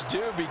where it's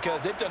due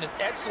because they've done an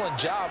excellent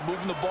job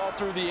moving the ball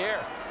through the air.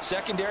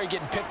 Secondary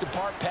getting picked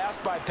apart pass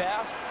by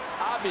pass.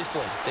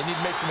 Obviously, they need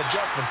to make some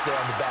adjustments there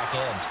on the back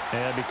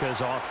end. And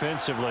because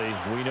offensively,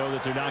 we know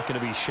that they're not going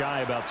to be shy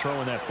about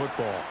throwing that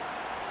football.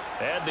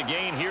 Add the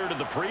gain here to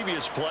the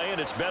previous play,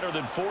 and it's better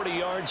than 40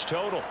 yards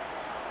total.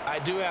 I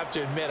do have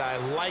to admit, I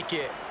like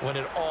it when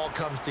it all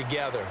comes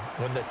together.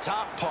 When the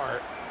top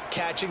part,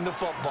 catching the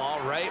football,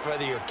 right,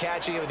 whether you're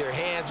catching it with your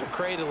hands or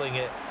cradling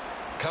it,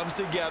 comes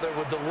together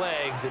with the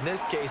legs, in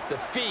this case the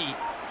feet,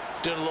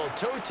 doing a little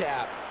toe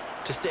tap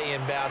to stay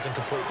in bounds and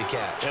complete the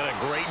catch. And a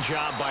great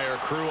job by our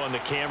crew on the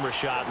camera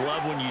shot.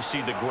 Love when you see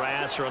the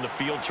grass or on the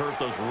field turf,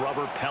 those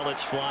rubber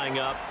pellets flying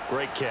up.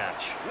 Great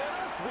catch.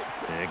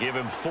 And give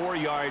him 4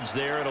 yards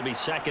there. It'll be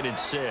 2nd and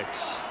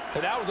 6.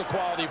 And that was a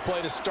quality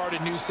play to start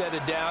a new set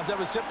of downs. That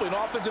was simply an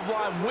offensive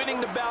line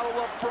winning the battle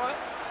up front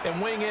and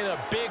winning in a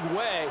big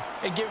way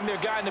and giving their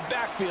guy in the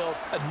backfield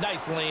a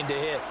nice lane to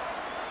hit.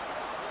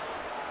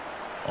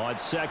 On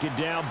 2nd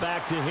down,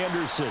 back to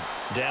Henderson.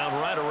 Down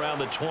right around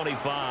the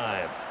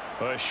 25.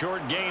 A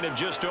short gain of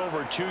just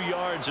over 2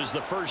 yards as the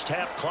first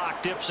half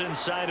clock dips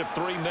inside of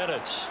 3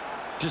 minutes.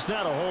 Just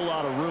not a whole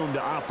lot of room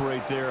to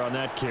operate there on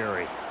that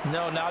carry.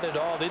 No, not at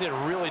all. They did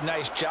a really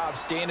nice job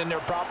staying in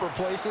their proper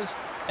places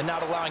and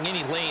not allowing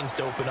any lanes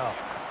to open up.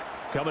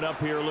 Coming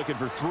up here looking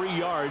for 3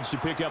 yards to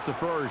pick up the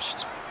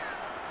first.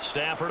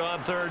 Stafford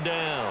on 3rd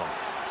down.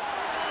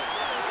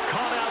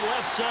 Caught out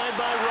left side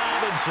by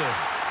Robinson.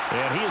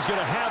 And he is going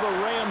to have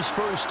a Rams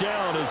first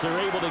down as they're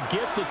able to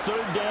get the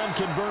 3rd down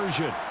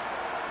conversion.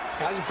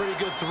 That's a pretty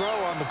good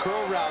throw on the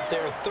curl route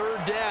there.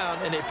 3rd down,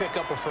 and they pick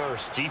up a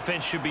first.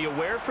 Defense should be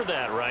aware for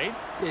that, right?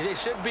 They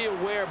should be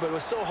aware, but it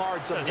was so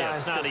hard sometimes. Yeah,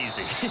 it's not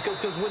easy.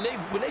 Because when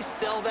they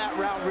sell that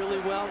route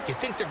really well, you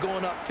think they're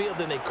going upfield,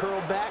 then they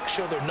curl back,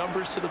 show their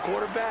numbers to the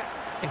quarterback,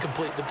 and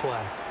complete the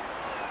play.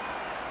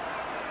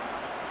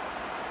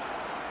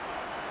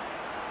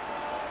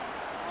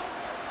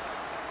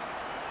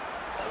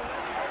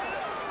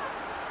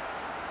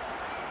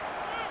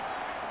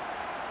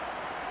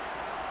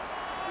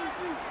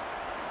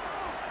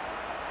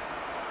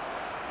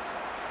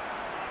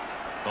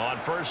 On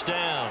 1st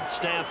down,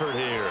 Stafford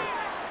here.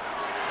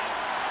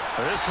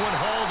 This one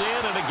hauled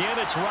in, and again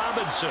it's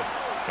Robinson.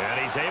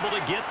 And he's able to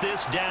get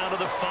this down to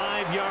the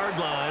 5-yard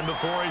line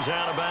before he's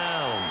out of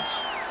bounds.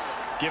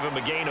 Give him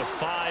a gain of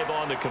 5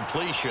 on the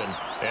completion,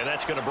 and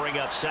that's going to bring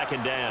up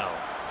 2nd down.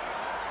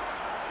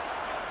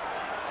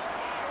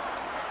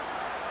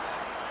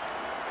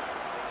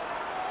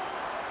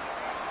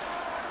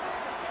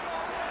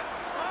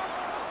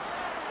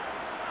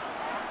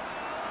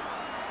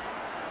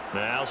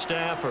 Now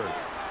Stafford.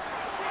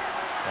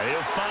 And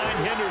he'll find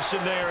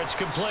Henderson there. It's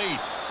complete.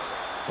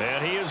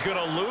 And he is going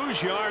to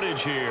lose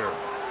yardage here.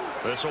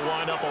 This will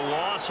wind up a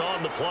loss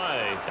on the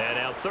play. And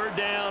now 3rd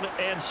down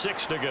and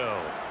 6 to go.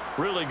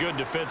 Really good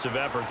defensive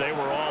effort. They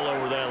were all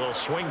over that little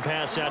swing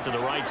pass out to the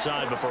right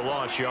side before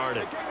lost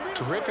yardage.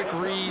 Terrific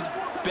read,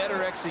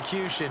 better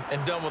execution,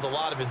 and done with a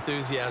lot of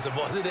enthusiasm,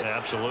 wasn't it?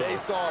 Absolutely. They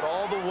saw it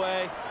all the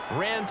way,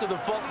 ran to the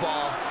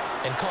football,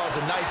 and caused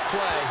a nice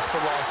play for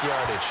lost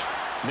yardage.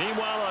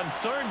 Meanwhile, on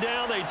 3rd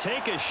down, they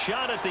take a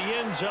shot at the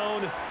end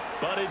zone,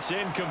 but it's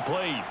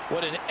incomplete.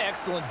 What an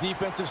excellent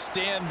defensive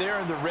stand there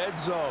in the red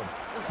zone.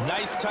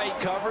 Nice tight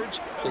coverage.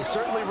 They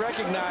certainly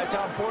recognized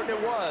how important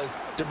it was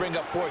to bring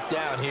up 4th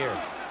down here.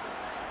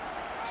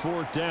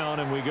 4th down,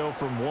 and we go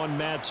from one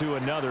Matt to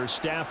another.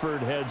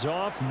 Stafford heads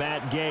off.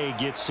 Matt Gay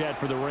gets set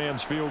for the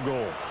Rams field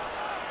goal.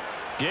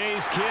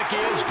 Gay's kick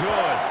is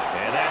good,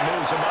 and that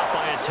moves him up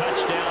by a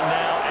touchdown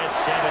now at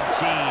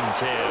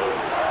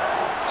 17-2.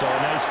 So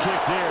a nice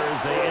kick there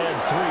as they add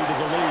 3 to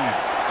the lead.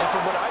 And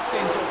from what I've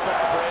seen so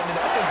far, Brandon,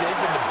 I think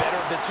they've been the better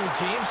of the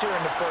 2 teams here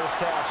in the first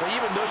half. So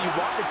even though you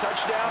want the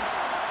touchdown,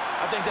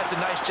 I think that's a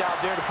nice job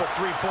there to put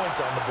 3 points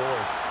on the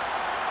board.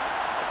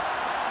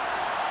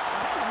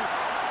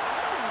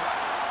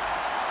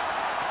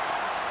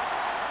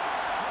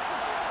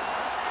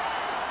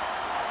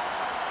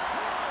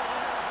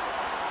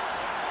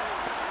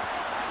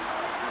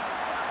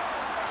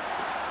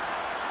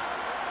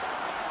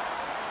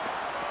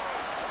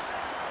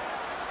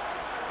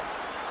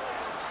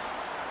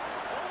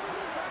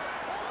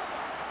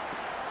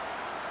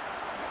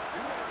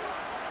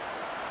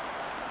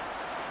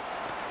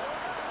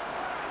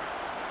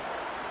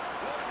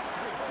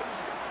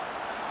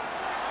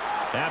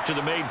 After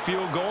the made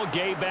field goal,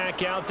 Gay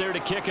back out there to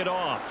kick it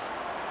off.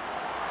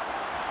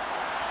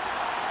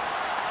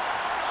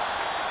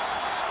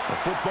 The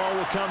football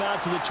will come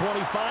out to the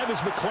 25 as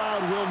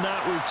McLeod will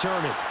not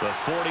return it. The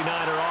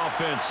 49er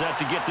offense set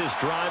to get this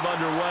drive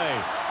underway.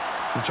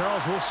 And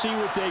Charles, we'll see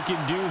what they can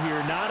do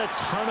here. Not a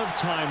ton of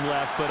time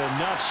left, but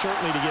enough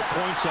certainly to get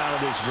points out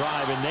of this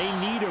drive, and they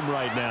need them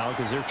right now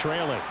because they're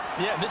trailing.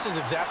 Yeah, this is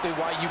exactly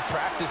why you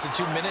practice a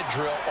 2-minute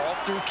drill all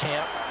through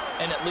camp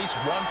and at least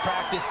one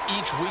practice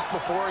each week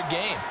before a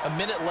game. A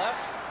minute left,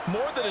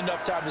 more than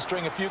enough time to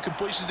string a few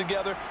completions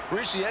together,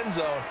 reach the end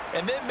zone,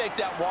 and then make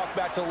that walk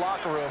back to the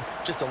locker room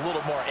just a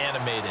little more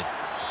animated.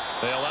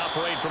 They'll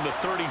operate from the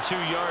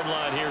 32-yard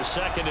line here,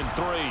 2nd and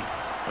 3.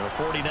 The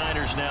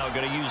 49ers now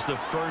going to use the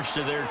first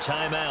of their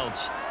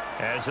timeouts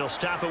as they'll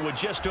stop it with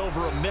just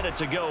over a minute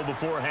to go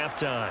before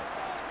halftime.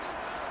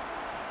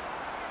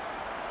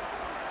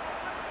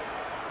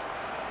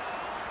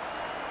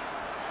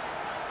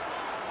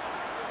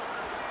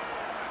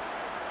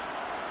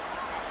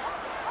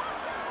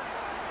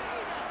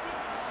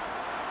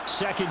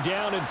 Second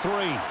down and 3.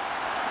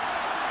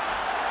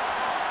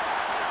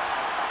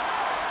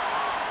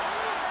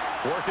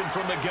 Working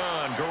from the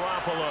gun,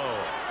 Garoppolo.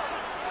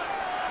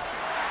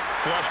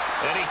 Flush,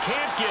 and he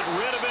can't get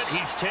rid of it.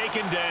 He's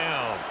taken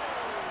down.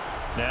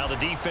 Now the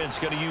defense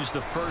going to use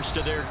the first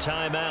of their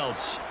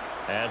timeouts,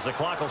 as the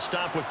clock will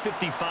stop with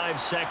 55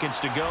 seconds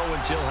to go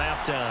until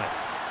halftime.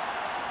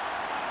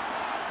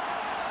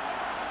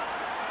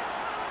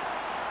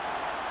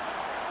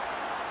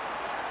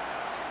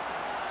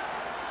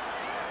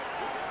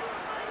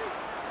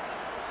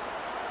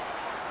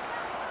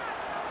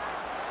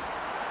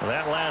 Well,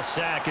 that last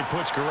sack, it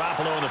puts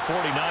Garoppolo and the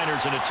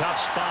 49ers in a tough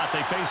spot.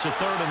 They face a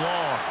 3rd and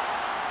long.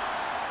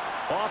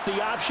 Off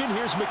the option,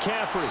 here's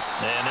McCaffrey.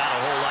 And not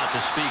a whole lot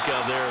to speak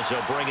of there as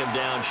they'll bring him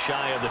down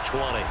shy of the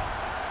 20.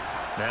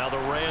 Now the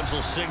Rams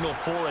will signal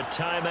for a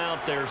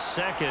timeout, their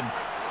second,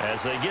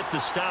 as they get the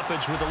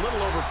stoppage with a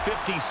little over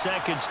 50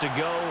 seconds to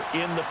go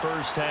in the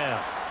first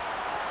half.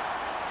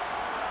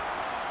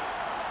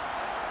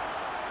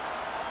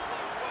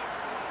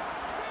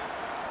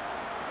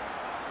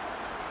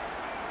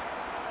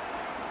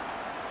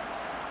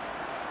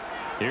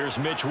 Here's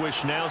Mitch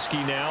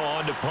Wishnowsky now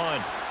on to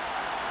punt.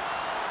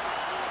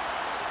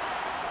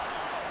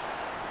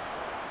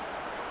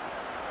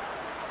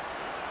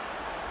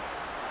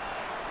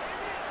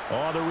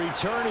 On the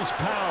return is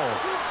Powell.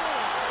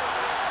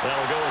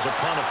 That'll go as a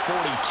punt of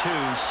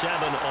 42,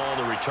 7 on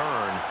the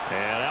return.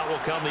 And out will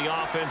come the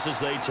offense as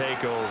they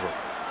take over.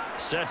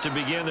 Set to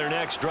begin their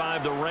next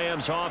drive, the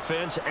Rams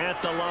offense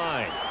at the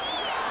line.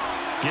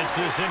 Gets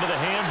this into the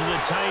hands of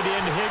the tight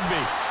end,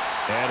 Higbee.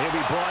 And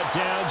he'll be brought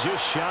down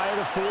just shy of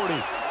the 40.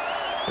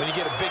 When you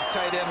get a big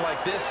tight end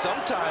like this,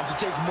 sometimes it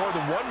takes more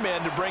than one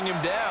man to bring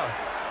him down.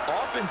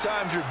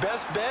 Oftentimes, your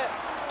best bet,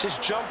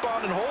 just jump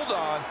on and hold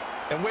on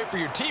and wait for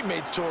your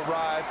teammates to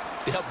arrive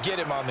to help get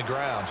him on the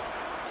ground.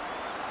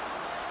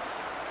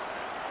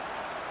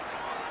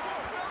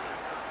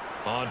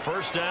 On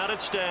first down,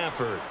 it's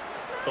Stafford.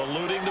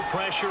 Eluding the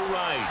pressure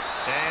right.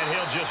 And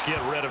he'll just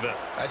get rid of it.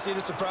 I see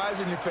the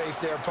surprise in your face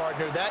there,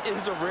 partner. That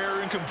is a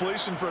rare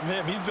incompletion from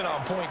him. He's been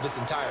on point this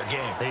entire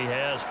game. He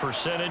has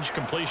percentage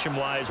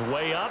completion-wise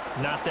way up.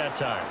 Not that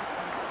time.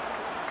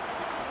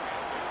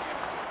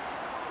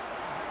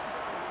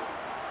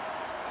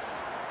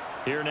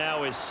 Here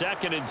now is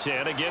 2nd and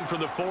 10, again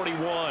from the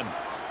 41.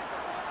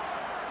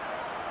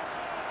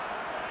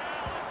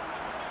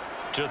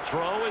 To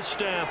throw is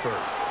Stafford.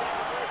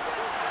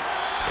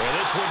 And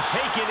this one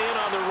taken in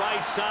on the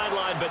right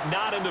sideline, but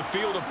not in the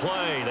field of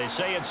play. They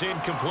say it's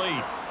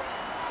incomplete.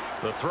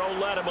 The throw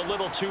led him a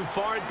little too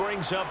far. It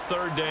brings up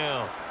 3rd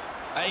down.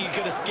 I think he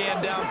could have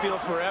scanned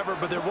downfield forever,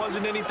 but there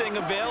wasn't anything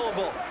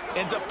available.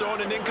 Ends up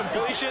throwing an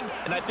incompletion,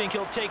 and I think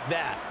he'll take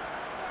that.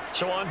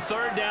 So on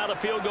 3rd down, the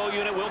field goal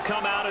unit will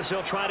come out as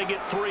he'll try to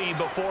get 3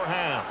 before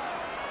half.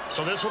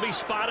 So this will be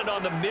spotted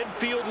on the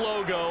midfield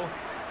logo.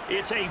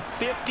 It's a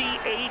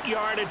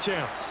 58-yard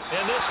attempt.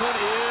 And this one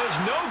is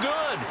no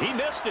good. He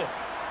missed it.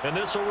 And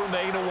this will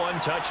remain a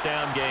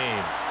 1-touchdown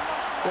game.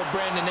 Well,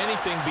 Brandon,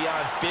 anything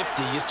beyond 50,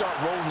 you start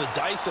rolling the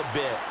dice a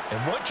bit. And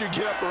once you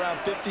get up around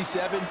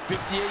 57,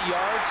 58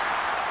 yards,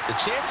 the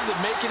chances of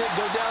making it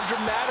go down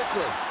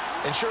dramatically.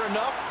 And sure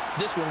enough,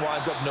 this one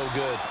winds up no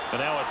good.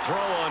 And now a throw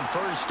on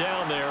first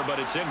down there, but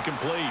it's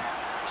incomplete.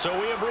 So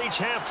we have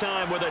reached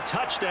halftime with a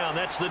touchdown.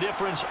 That's the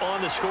difference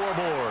on the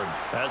scoreboard.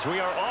 As we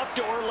are off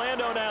to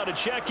Orlando now to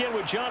check in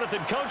with Jonathan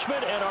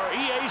Coachman and our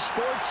EA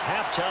Sports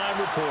halftime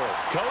report.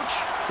 Coach?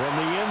 From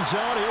the end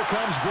zone, here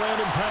comes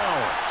Brandon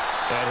Powell.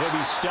 And he'll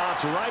be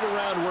stopped right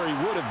around where he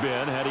would have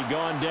been had he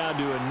gone down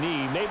to a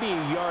knee, maybe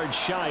a yard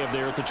shy of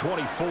there at the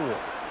 24.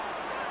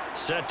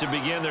 Set to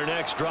begin their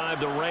next drive,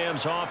 the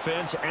Rams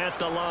offense at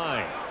the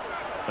line.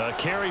 A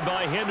carry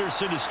by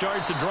Henderson to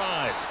start the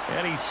drive.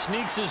 And he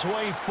sneaks his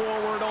way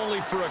forward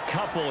only for a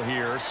couple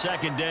here.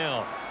 2nd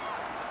down.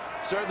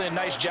 Certainly a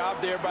nice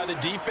job there by the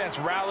defense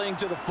rallying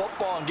to the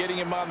football and getting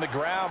him on the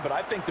ground. But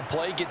I think the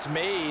play gets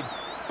made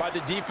by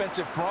the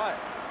defensive front.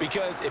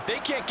 Because if they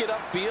can't get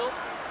upfield,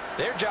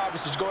 their job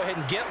is to go ahead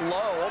and get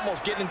low,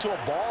 almost get into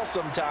a ball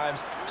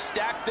sometimes,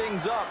 stack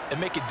things up, and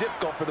make it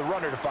difficult for the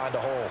runner to find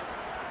a hole.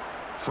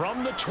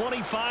 From the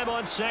 25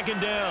 on 2nd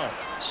down,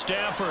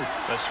 Stafford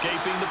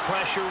escaping the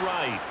pressure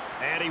right.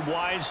 And he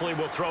wisely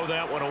will throw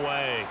that one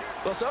away.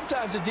 Well,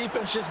 sometimes the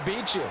defense just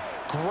beats you.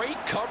 Great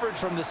coverage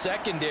from the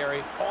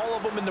secondary, all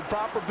of them in the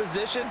proper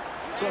position.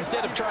 So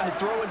instead of trying to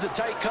throw into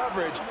tight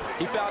coverage,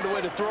 he found a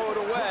way to throw it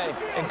away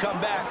and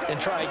come back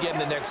and try again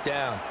the next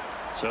down.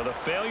 So the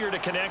failure to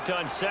connect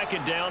on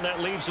 2nd down, that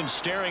leaves him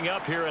staring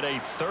up here at a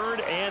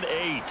 3rd and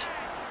 8.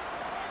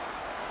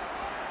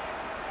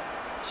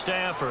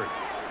 Stafford.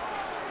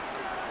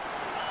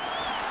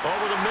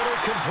 Over the middle,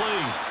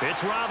 complete.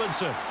 It's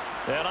Robinson.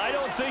 And I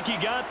don't think he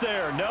got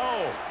there.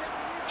 No.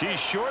 He's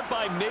short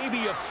by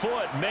maybe a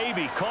foot,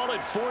 maybe. Call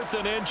it 4th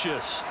and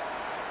inches.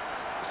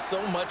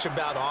 So much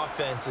about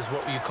offense is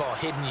what you call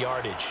hidden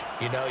yardage.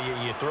 You know,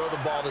 you throw the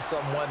ball to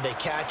someone, they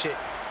catch it,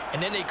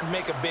 and then they can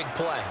make a big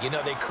play. You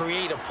know, they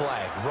create a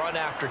play, run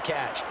after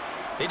catch.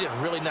 They did a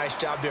really nice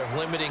job there of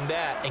limiting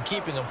that and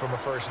keeping him from a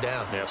 1st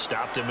down. Yeah,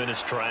 stopped him in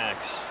his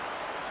tracks.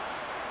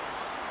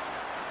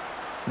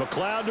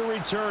 McLeod to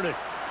return it.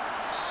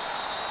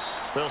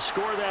 They'll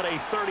score that a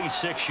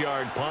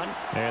 36-yard punt.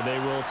 And they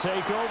will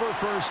take over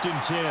 1st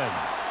and 10.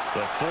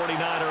 The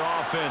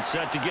 49er offense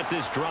set to get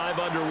this drive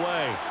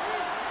underway.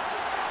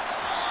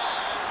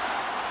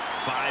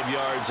 5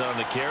 yards on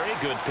the carry.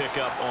 Good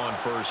pickup on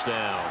 1st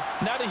down.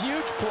 Not a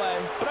huge play,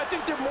 but I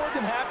think they're more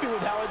than happy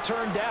with how it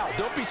turned out.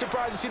 Don't be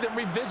surprised to see them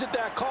revisit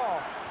that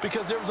call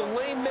because there was a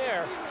lane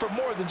there for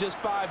more than just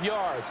 5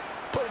 yards.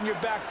 Put it in your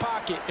back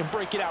pocket and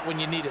break it out when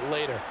you need it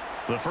later.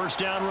 The 1st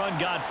down run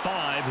got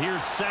 5.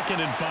 Here's 2nd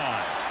and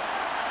 5.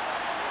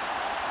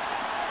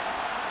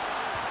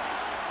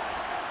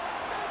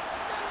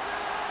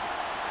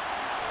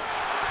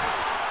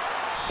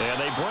 And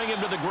they bring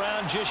him to the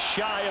ground just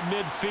shy of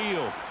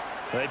midfield.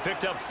 They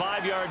picked up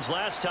 5 yards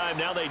last time.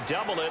 Now they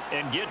double it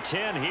and get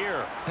 10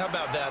 here. How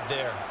about that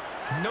there?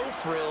 No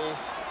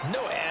frills,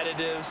 no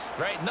additives,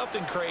 right?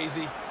 Nothing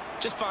crazy.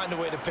 Just find a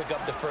way to pick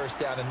up the 1st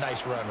down. A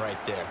nice run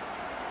right there.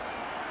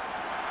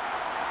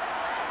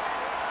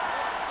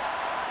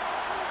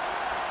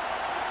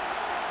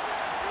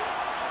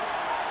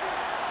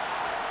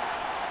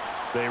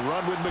 They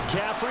run with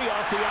McCaffrey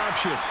off the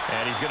option.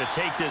 And he's going to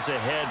take this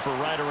ahead for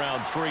right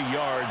around 3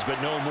 yards, but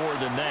no more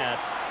than that.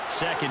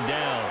 2nd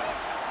down.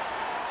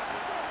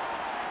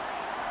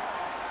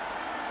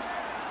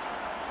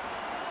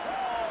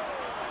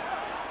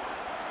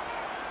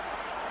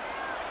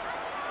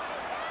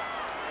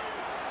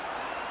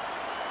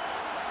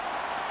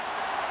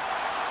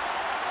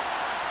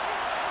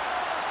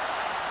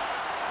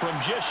 From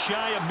just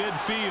shy of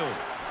midfield,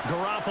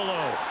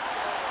 Garoppolo.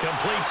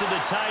 Complete to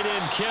the tight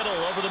end, Kittle,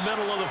 over the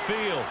middle of the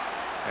field.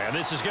 And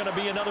this is going to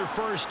be another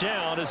 1st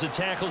down as the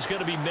tackle is going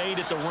to be made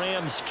at the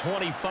Rams'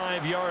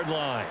 25-yard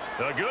line.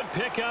 A good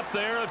pickup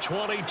there, a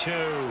 22.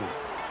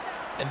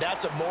 And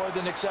that's a more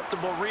than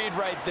acceptable read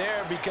right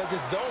there because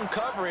it's zone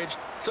coverage,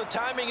 so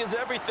timing is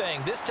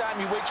everything. This time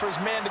he waits for his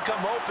man to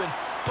come open,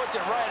 puts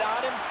it right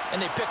on him,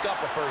 and they pick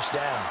up a 1st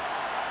down.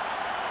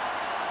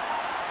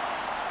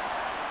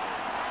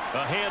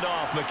 A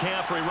handoff,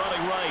 McCaffrey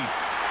running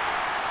right.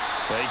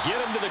 They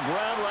get him to the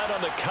ground right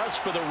on the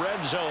cusp of the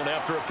red zone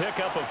after a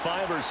pickup of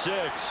 5 or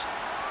 6.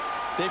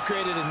 They've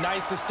created a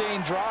nice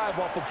sustained drive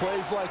off of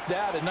plays like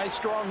that. A nice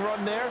strong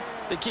run there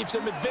that keeps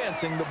them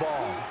advancing the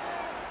ball.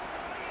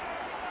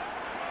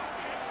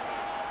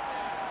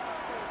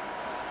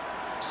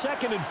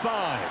 Second and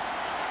 5.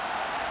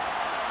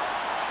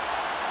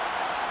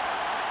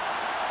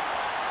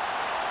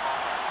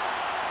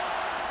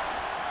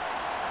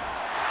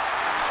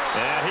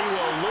 And he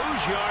will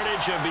lose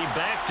yardage and be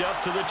backed up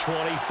to the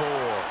 24.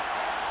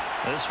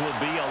 This will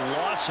be a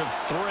loss of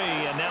 3,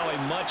 and now a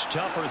much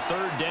tougher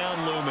 3rd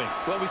down looming.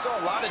 Well, we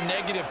saw a lot of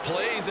negative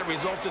plays that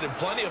resulted in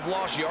plenty of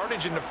lost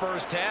yardage in the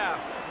 1st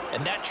half,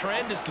 and that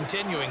trend is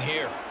continuing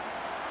here.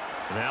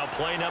 Now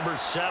play number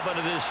 7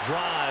 of this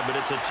drive, but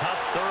it's a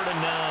tough 3rd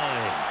and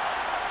 9.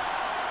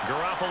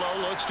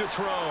 Garoppolo looks to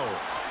throw.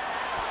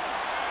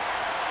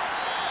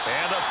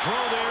 And the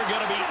throw there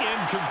going to be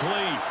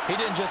incomplete. He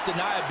didn't just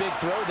deny a big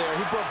throw there.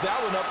 He broke that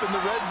one up in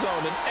the red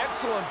zone. An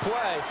excellent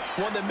play,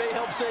 one that may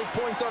help save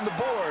points on the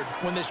board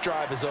when this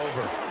drive is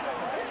over.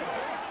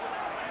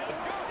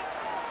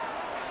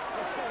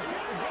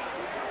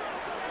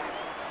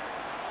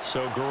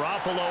 So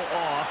Garoppolo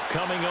off.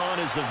 Coming on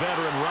is the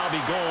veteran Robbie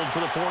Gould for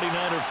the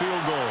 49er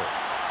field goal.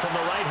 From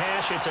the right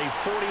hash, it's a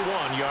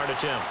 41-yard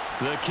attempt.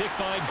 The kick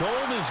by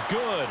Gould is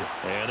good.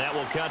 And that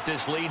will cut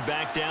this lead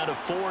back down to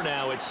 4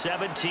 now. It's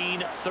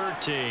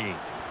 17-13.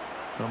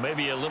 Well,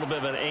 maybe a little bit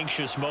of an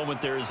anxious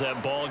moment there as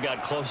that ball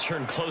got closer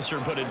and closer,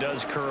 but it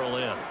does curl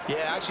in.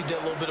 Yeah, actually did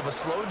a little bit of a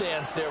slow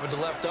dance there with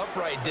the left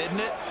upright,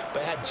 didn't it?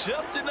 But had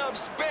just enough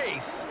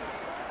space,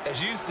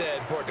 as you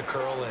said, for it to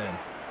curl in.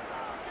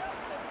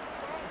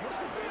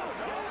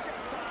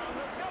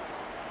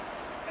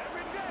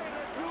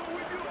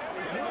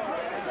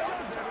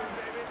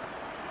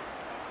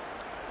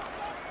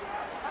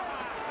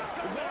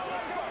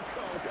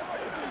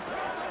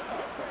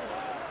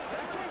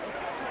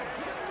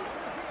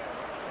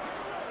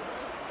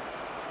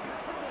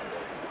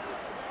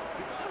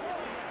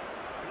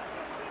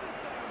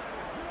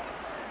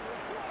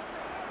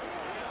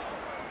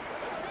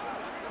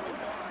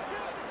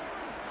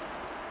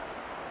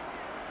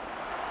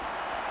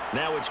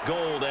 Now it's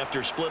Gould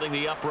after splitting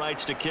the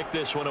uprights to kick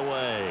this one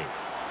away.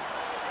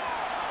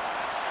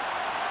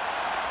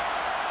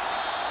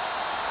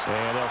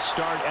 And they'll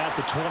start at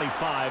the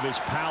 25 as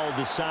Powell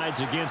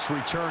decides against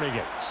returning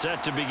it.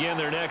 Set to begin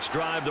their next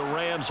drive, the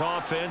Rams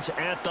offense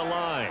at the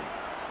line.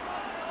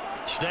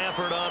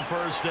 Stafford on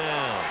 1st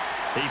down.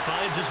 He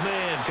finds his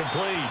man,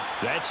 complete.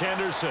 That's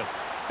Henderson.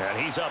 And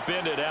he's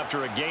upended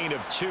after a gain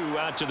of 2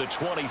 out to the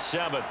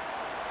 27.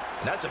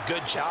 And that's a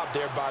good job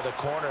there by the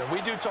corner. And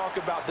we do talk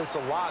about this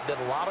a lot, that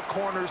a lot of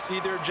corners see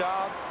their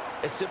job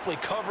as simply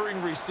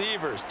covering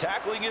receivers.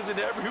 Tackling isn't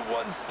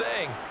everyone's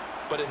thing.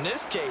 But in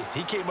this case,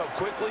 he came up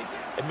quickly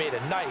and made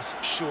a nice,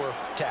 sure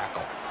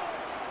tackle.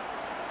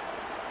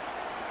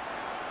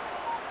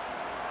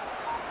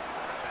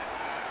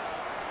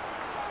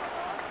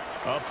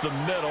 Up the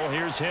middle,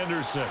 here's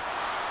Henderson.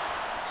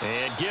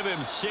 And give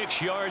him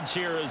 6 yards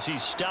here as he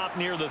stopped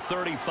near the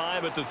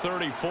 35 at the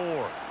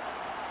 34.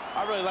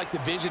 I really like the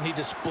vision he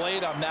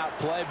displayed on that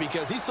play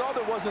because he saw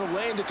there wasn't a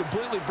lane to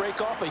completely break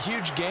off a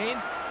huge gain.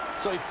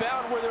 So he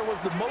found where there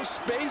was the most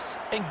space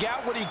and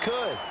got what he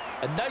could.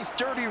 A nice,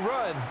 dirty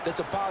run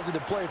that's a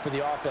positive play for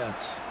the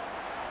offense.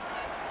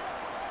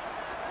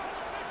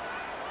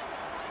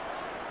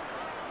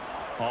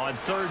 On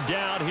 3rd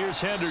down, here's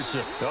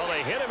Henderson. Well,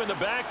 they hit him in the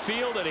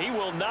backfield, and he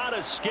will not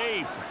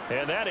escape.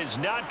 And that is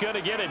not going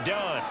to get it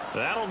done.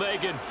 That'll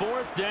make it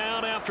 4th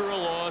down after a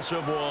loss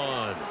of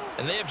 1.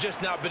 And they have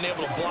just not been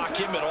able to block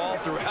him at all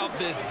throughout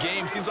this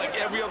game. Seems like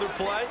every other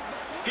play,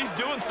 he's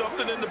doing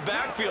something in the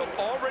backfield.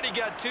 Already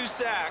got 2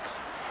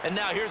 sacks, and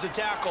now here's a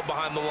tackle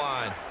behind the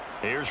line.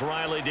 Here's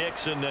Riley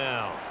Dixon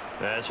now,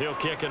 as he'll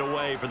kick it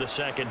away for the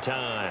 2nd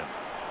time.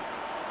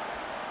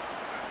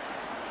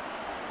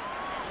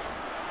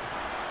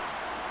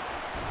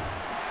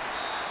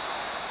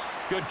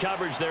 Good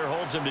coverage there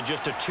holds him to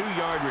just a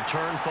 2-yard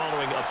return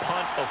following a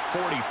punt of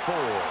 44.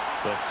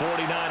 The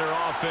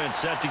 49er offense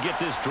set to get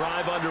this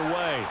drive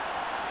underway.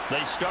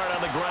 They start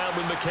on the ground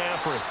with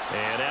McCaffrey.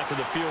 And after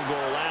the field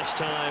goal last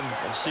time,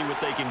 we'll see what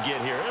they can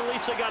get here. At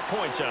least they got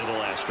points out of the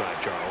last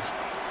drive, Charles.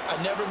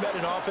 I never met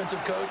an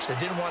offensive coach that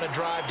didn't want to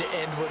drive to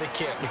end with a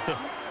kick.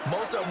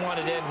 Most of them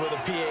wanted to end with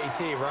a PAT,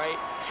 right?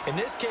 In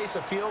this case,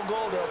 a field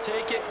goal, they'll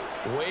take it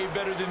way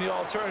better than the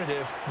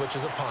alternative, which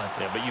is a punt.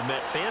 Yeah, but you met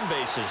fan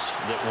bases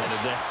that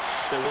wanted that.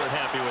 They weren't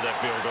happy with that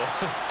field goal.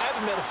 I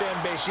haven't met a fan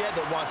base yet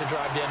that wants to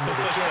drive to end with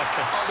a kick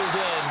other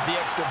than the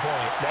extra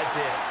point. That's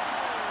it.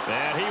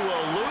 And he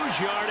will lose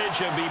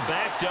yardage and be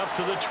backed up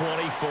to the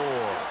 24.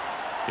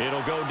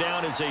 It'll go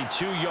down as a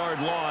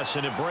 2-yard loss,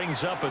 and it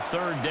brings up a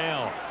 3rd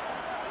down.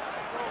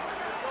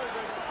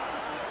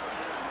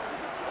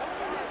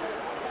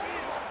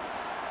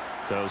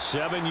 So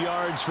 7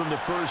 yards from the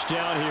 1st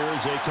down here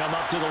as they come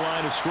up to the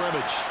line of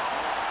scrimmage.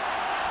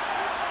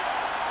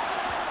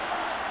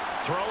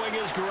 Throwing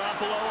is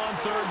Garoppolo on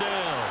 3rd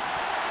down.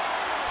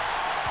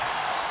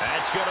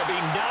 That's going to be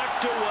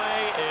knocked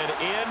away and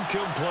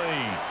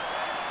incomplete.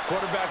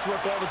 Quarterbacks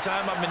work all the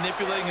time on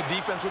manipulating a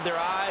defense with their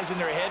eyes and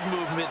their head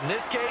movement. In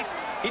this case,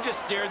 he just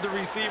stared the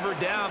receiver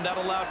down. That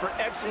allowed for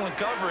excellent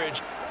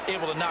coverage,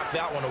 able to knock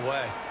that one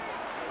away.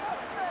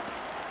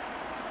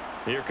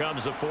 Here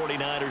comes the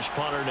 49ers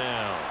punter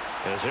now,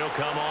 as he'll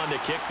come on to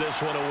kick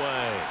this one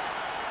away.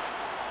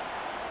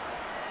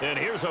 And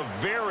here's a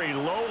very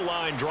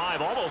low-line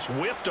drive, almost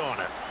whiffed on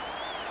it.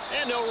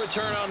 And no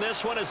return on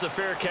this one as the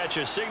fair catch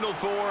is signaled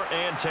for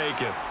and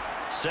taken.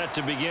 Set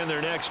to begin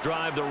their next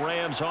drive, the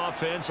Rams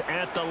offense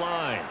at the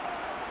line.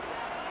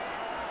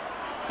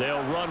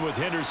 They'll run with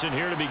Henderson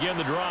here to begin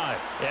the drive.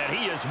 And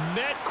he is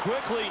met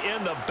quickly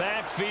in the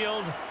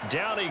backfield.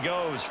 Down he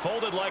goes,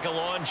 folded like a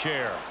lawn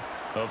chair.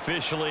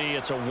 Officially,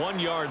 it's a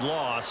 1-yard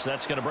loss.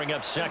 That's going to bring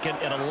up 2nd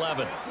and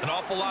 11. An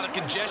awful lot of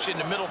congestion in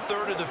the middle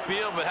third of the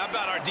field, but how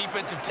about our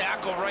defensive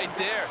tackle right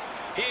there?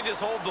 He didn't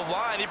just hold the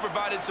line. He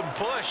provided some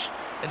push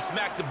and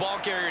smacked the ball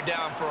carrier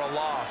down for a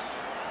loss.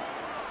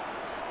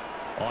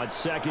 On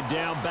 2nd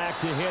down, back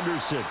to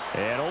Henderson.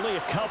 And only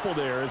a couple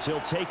there as he'll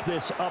take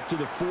this up to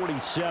the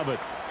 47.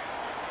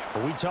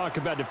 We talk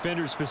about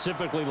defenders,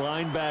 specifically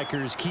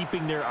linebackers,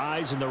 keeping their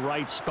eyes in the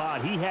right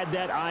spot. He had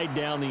that eye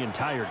down the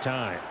entire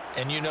time.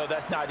 And you know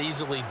that's not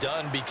easily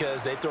done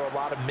because they throw a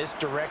lot of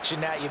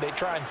misdirection at you. They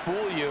try and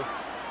fool you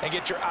and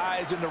get your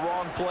eyes in the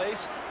wrong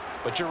place.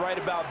 But you're right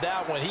about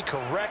that one. He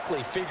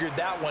correctly figured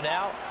that one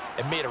out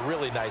and made a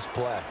really nice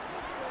play.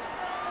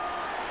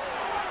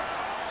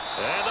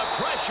 And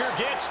the pressure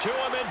gets to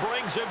him and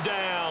brings him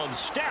down.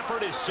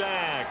 Stafford is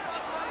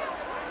sacked.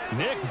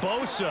 Nick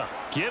Bosa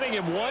getting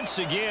him once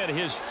again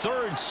his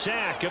 3rd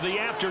sack of the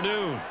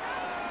afternoon.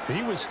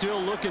 He was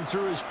still looking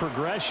through his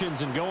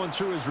progressions and going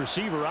through his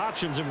receiver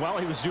options, and while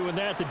he was doing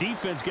that, the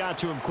defense got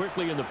to him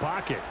quickly in the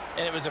pocket.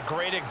 And it was a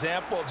great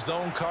example of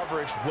zone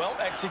coverage. Well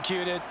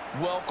executed,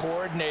 well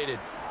coordinated.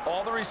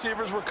 All the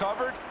receivers were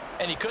covered,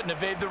 and he couldn't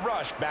evade the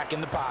rush back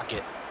in the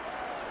pocket.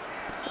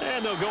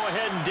 And they'll go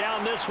ahead and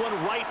down this one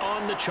right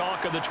on the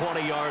chalk of the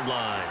 20-yard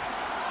line.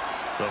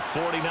 The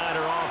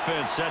 49er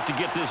offense set to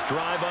get this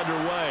drive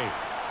underway.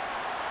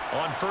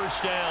 On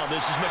 1st down,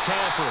 this is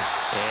McCaffrey.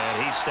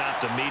 And he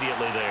stopped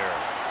immediately there.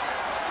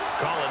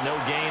 Call it no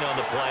gain on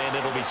the play, and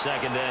it'll be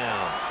 2nd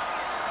down.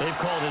 They've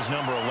called his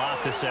number a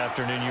lot this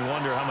afternoon. You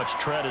wonder how much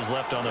tread is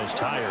left on those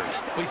tires.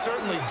 We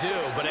certainly do,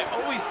 but I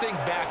always think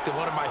back to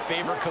one of my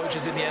favorite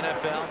coaches in the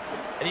NFL.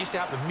 And he used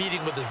to have a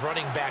meeting with his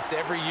running backs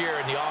every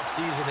year in the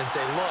offseason and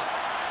say, look,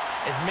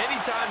 as many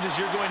times as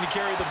you're going to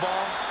carry the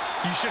ball,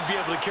 you should be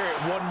able to carry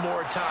it one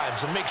more time,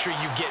 so make sure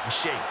you get in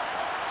shape.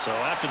 So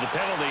after the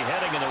penalty,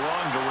 heading in the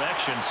wrong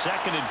direction,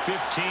 2nd and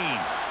 15.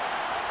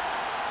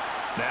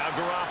 Now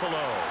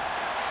Garoppolo.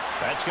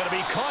 That's going to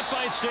be caught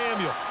by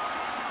Samuel.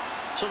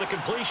 So the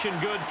completion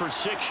good for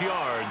 6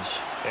 yards,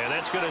 and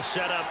that's going to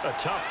set up a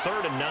tough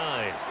 3rd and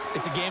 9.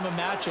 It's a game of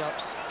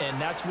matchups,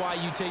 and that's why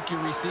you take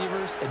your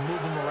receivers and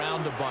move them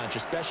around a bunch,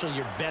 especially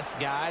your best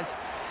guys.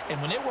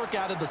 And when they work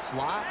out of the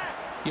slot,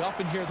 You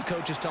often hear the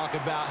coaches talk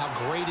about how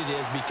great it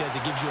is because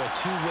it gives you a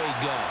two-way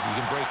go. You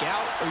can break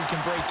out or you can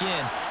break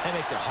in. That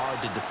makes it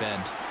hard to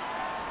defend.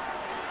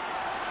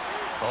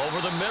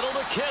 Over the middle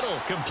to Kittle,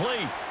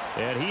 complete.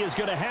 And he is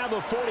going to have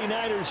a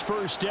 49ers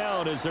first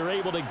down as they're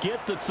able to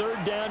get the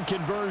third down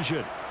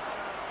conversion.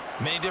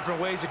 Many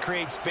different ways to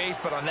create space,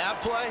 but on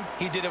that play,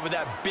 he did it with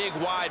that big,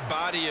 wide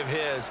body of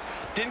his.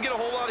 Didn't get a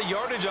whole lot of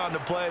yardage on the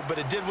play, but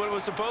it did what it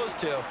was supposed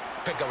to.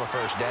 Pick up a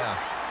first down.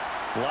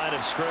 Line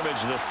of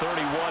scrimmage, the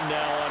 31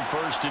 now on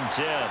 1st and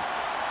 10.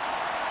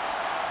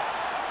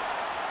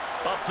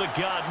 Up the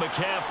gut,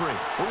 McCaffrey.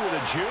 Ooh,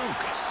 with a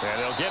juke. And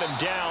they'll get him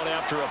down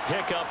after a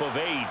pickup of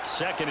 8,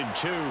 2nd and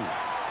 2.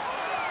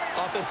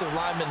 Offensive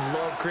linemen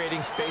love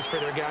creating space for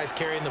their guys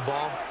carrying the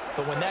ball,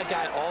 but when that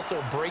guy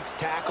also breaks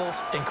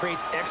tackles and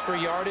creates extra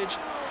yardage,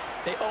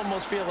 they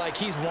almost feel like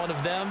he's one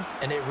of them,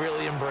 and they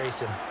really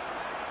embrace him.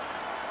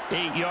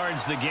 8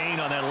 yards the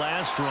gain on that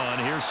last run.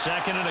 Here's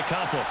 2nd and a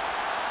couple.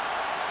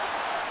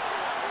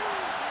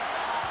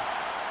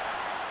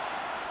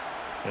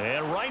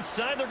 And right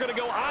side, they're going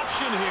to go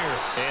option here.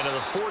 And to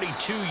the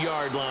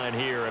 42-yard line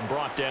here and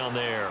brought down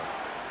there.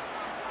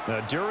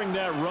 Now, during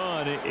that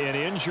run, an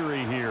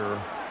injury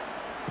here.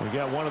 We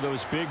got one of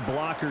those big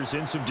blockers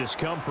in some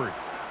discomfort.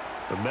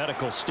 The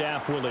medical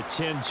staff will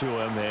attend to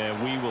him,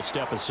 and we will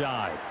step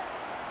aside.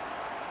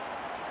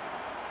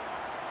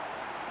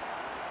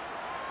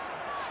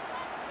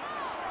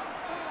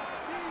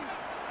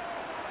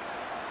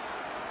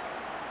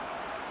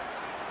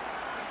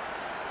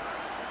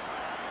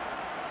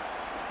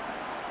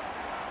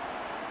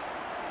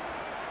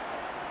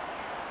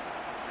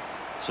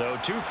 So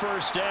 2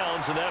 first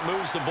downs, and that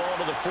moves the ball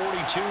to the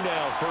 42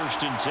 now,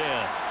 1st and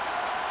 10.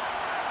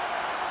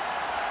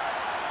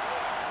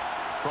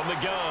 From the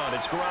gun,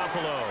 it's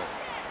Garoppolo.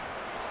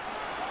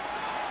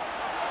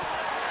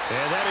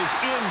 And that is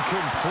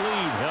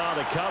incomplete. Oh,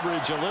 the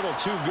coverage a little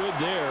too good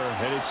there,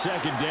 and it's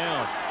 2nd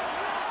down.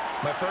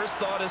 My first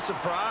thought is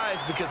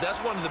surprise because that's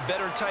one of the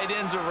better tight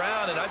ends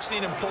around, and I've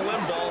seen him pull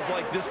in balls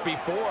like this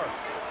before.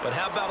 But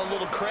how about a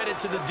little credit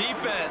to the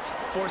defense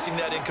forcing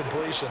that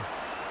incompletion?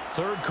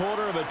 Third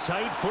quarter of a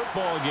tight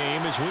football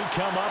game as we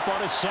come up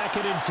on a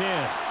 2nd and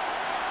 10.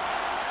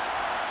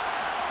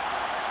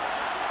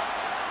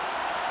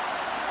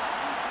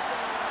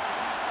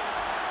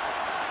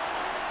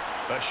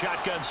 A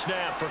shotgun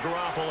snap for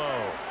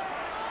Garoppolo.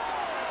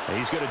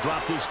 He's going to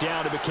drop this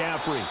down to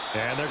McCaffrey.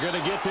 And they're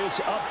going to get this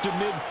up to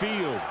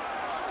midfield.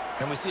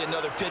 And we see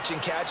another pitch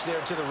and catch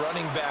there to the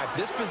running back.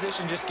 This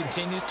position just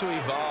continues to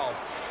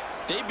evolve.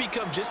 They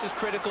become just as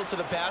critical to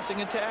the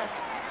passing attack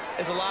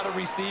as a lot of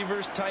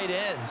receivers, tight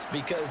ends,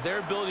 because their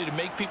ability to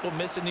make people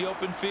miss in the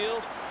open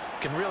field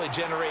can really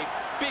generate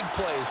big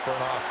plays for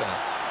an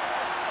offense.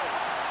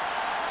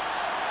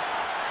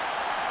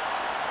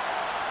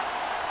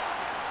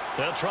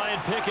 They'll try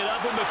and pick it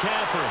up with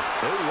McCaffrey.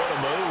 Oh, what a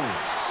move.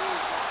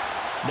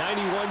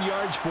 91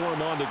 yards for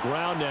him on the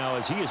ground now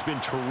as he has been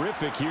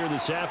terrific here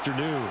this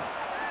afternoon.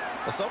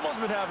 Well, someone's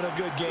been having a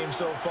good game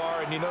so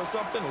far, and you know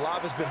something? A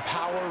lot has been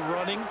power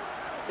running.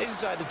 They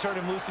decided to turn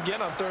him loose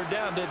again on 3rd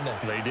down, didn't they?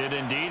 They did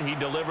indeed. He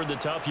delivered the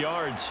tough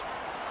yards.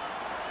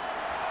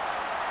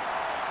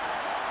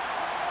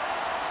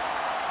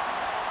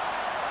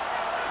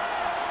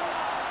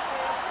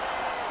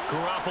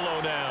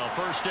 Garoppolo now,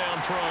 1st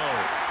down throw.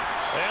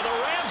 And the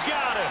Rams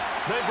got him.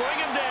 They bring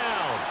him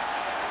down.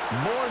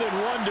 More than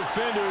one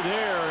defender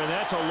there, and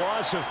that's a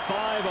loss of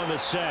 5 on the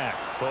sack.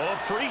 Oh,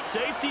 free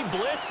safety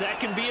blitz, that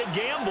can be a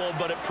gamble,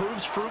 but it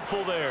proves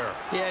fruitful there.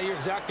 Yeah, you're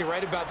exactly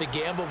right about the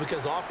gamble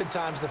because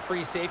oftentimes the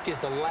free safety is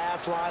the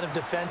last line of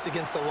defense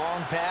against a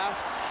long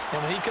pass.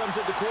 And when he comes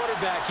at the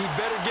quarterback, he'd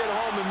better get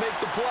home and make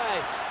the play.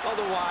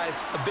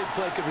 Otherwise, a big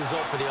play could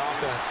result for the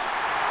offense.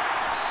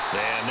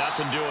 And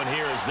nothing doing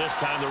here as this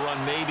time the run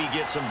maybe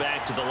gets him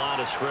back to the line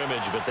of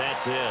scrimmage, but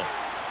that's it.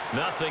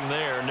 Nothing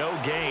there, no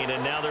gain,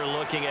 and now they're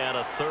looking at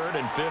a 3rd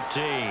and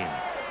 15.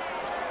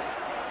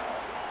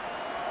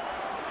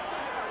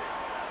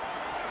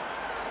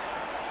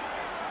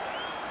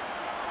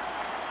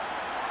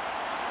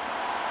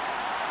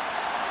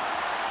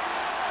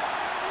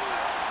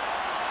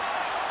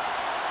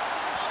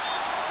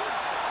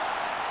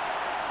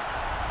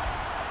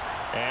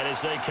 And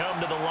as they come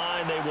to the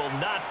line, they will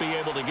not be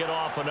able to get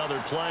off another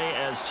play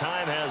as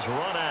time has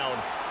run out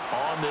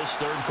on this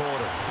 3rd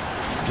quarter.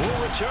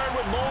 We'll return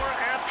with more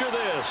after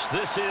this.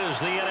 This is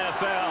the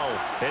NFL,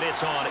 and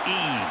it's on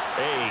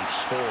EA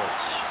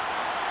Sports.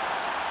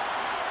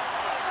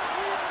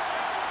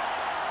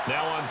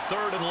 Now on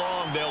 3rd and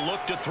long, they'll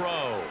look to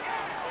throw.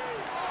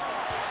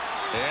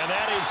 And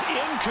that is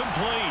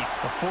incomplete.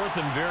 A 4th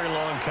and very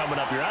long coming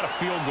up. You're out of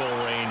field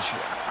goal range.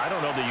 I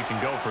don't know that you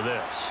can go for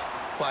this.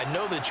 Well, I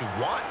know that you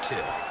want to,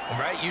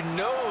 right? You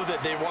know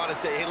that they want to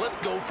say, hey, let's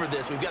go for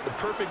this. We've got the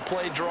perfect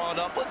play drawn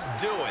up. Let's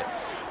do it.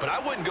 But I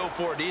wouldn't go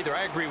for it either.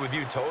 I agree with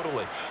you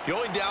totally. You're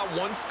only down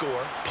 1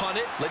 score. Punt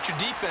it. Let your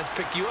defense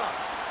pick you up.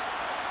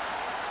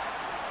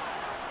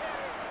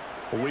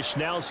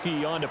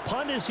 Wisnowski on to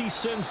punt as he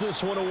sends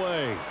this one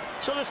away.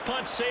 So this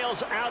punt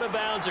sails out of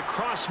bounds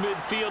across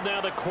midfield.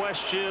 Now the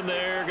question,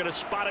 they're going to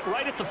spot it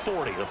right at the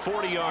 40, the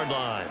 40-yard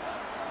line.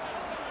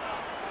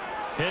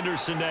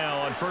 Henderson now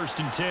on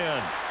 1st and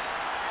 10.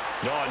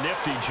 Oh,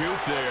 nifty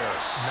juke there.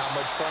 Not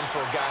much fun for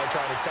a guy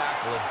trying to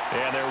tackle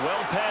him. And they're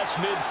well past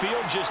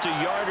midfield, just a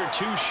yard or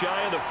two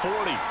shy of the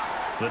 40.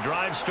 The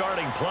drive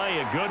starting play,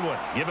 a good one.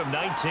 Give him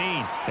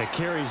 19. At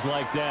carries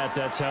like that,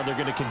 that's how they're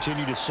going to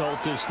continue to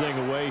salt this thing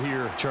away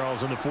here,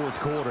 Charles, in the 4th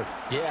quarter.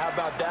 Yeah, how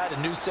about that? A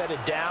new set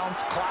of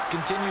downs. Clock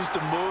continues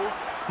to move.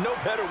 No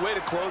better way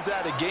to close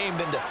out a game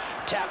than to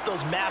tap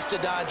those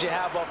mastodons you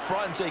have up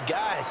front and say,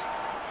 guys,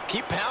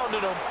 keep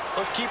pounding them.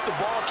 Let's keep the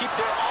ball, keep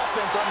their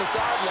offense on the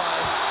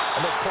sidelines,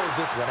 and let's close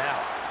this one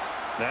out.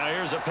 Now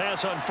here's a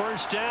pass on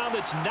 1st down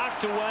that's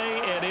knocked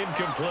away and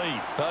incomplete.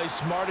 Well, he's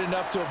smart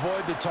enough to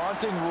avoid the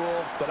taunting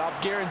rule, but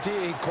I'll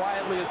guarantee he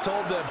quietly has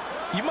told them,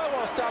 you might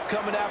want to stop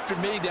coming after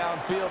me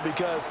downfield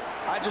because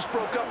I just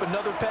broke up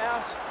another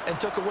pass and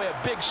took away a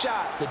big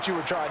shot that you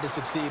were trying to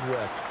succeed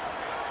with.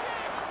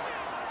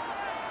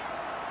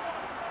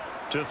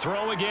 To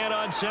throw again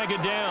on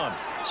 2nd down,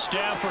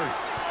 Stafford.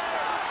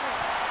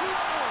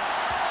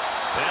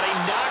 And he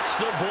knocks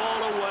the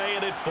ball away,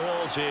 and it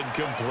falls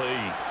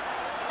incomplete.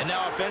 And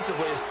now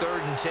offensively it's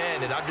 3rd and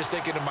 10, and I'm just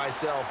thinking to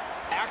myself,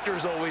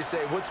 actors always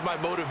say, what's my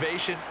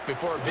motivation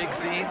before a big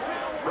scene?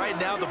 Right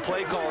now the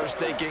play caller's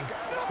thinking,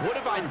 what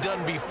have I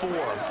done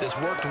before that's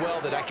worked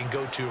well that I can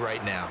go to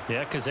right now?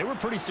 Yeah, because they were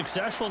pretty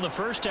successful in the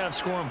 1st half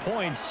scoring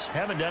points.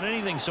 Haven't done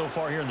anything so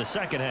far here in the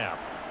 2nd half.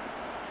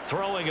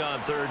 Throwing on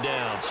 3rd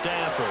down,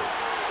 Stafford.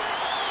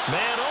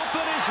 Man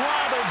open is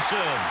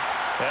Robinson.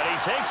 And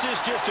he takes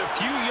this just a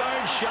few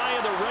yards shy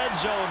of the red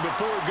zone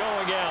before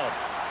going out.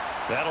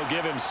 That'll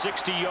give him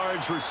 60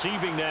 yards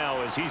receiving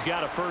now as he's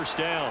got a 1st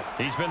down.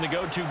 He's been the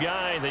go-to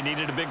guy. They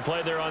needed a big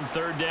play there on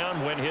 3rd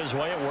down. Went his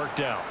way. It worked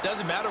out.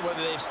 Doesn't matter whether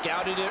they've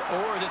scouted it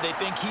or that they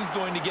think he's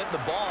going to get the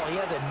ball. He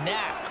has a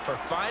knack for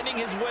finding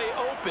his way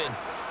open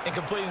and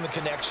completing the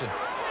connection.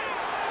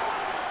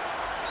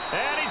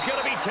 And he's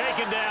going to be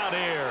taken down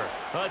here.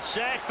 A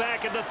sack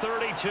back at the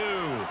 32.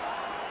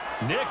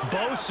 Nick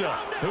Bosa.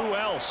 Who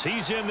else?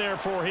 He's in there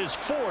for his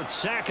 4th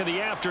sack of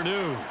the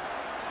afternoon.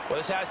 Well,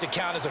 this has to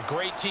count as a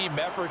great team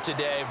effort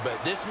today,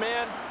 but this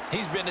man,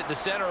 he's been at the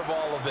center of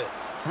all of it.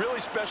 Really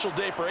special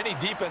day for any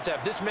defense to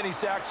have this many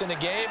sacks in a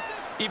game,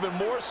 even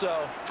more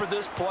so for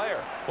this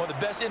player. One of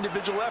the best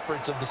individual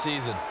efforts of the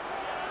season.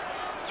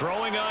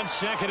 Throwing on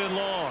 2nd and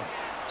long.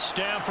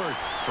 Stafford,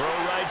 throw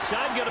right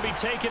side, going to be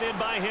taken in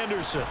by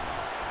Henderson.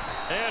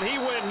 And he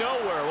went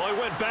nowhere. Well, he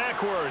went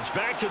backwards,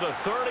 back to the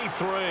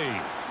 33.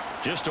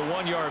 Just a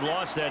 1-yard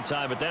loss that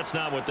time, but that's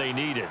not what they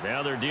needed.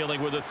 Now they're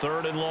dealing with a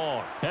 3rd and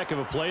long. Heck of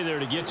a play there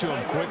to get to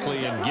him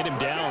quickly and get him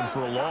down for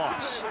a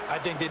loss. I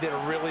think they did a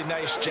really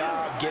nice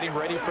job getting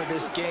ready for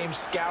this game,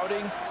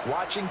 scouting,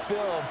 watching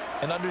film,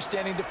 and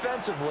understanding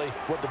defensively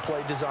what the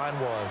play design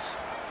was.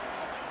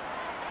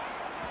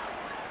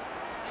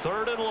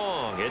 3rd and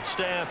long, it's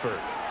Stafford.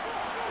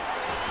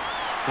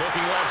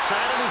 Looking left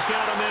side, and he's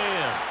got a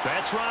man.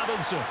 That's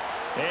Robinson.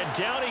 And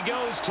down he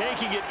goes,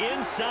 taking it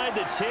inside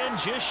the 10,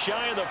 just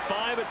shy of the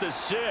 5 at the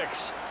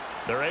 6.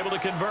 They're able to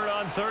convert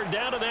on 3rd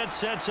down, and that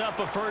sets up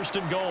a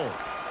 1st and goal.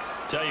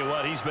 Tell you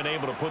what, he's been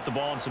able to put the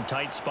ball in some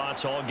tight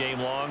spots all game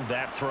long.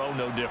 That throw,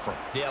 no different.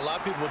 Yeah, a lot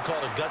of people would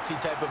call it a gutsy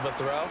type of a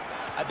throw.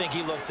 I think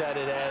he looks at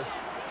it as,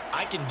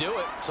 I can do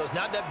it, so it's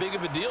not that big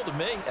of a deal to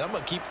me, and I'm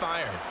going to keep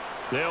firing.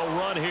 They'll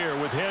run here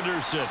with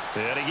Henderson.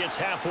 And he gets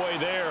halfway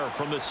there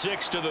from the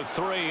 6 to the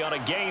 3 on a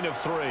gain of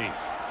 3.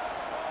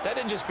 That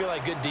didn't just feel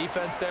like good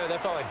defense there.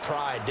 That felt like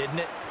pride, didn't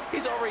it?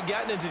 He's already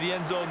gotten into the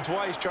end zone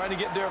twice, trying to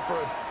get there for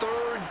a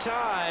 3rd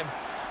time.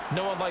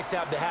 No one likes to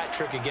have the hat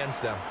trick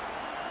against them.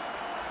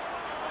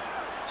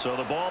 So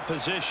the ball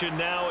position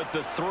now at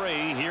the 3.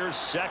 Here's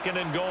 2nd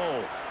and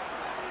goal.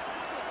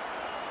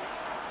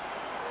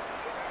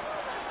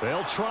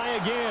 They'll try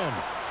again.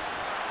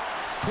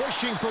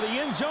 Pushing for the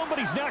end zone, but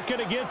he's not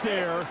going to get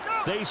there.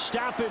 They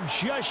stop him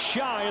just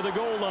shy of the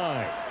goal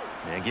line.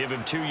 And give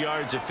him 2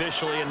 yards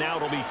officially, and now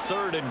it'll be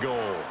 3rd and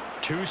goal.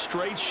 2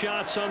 straight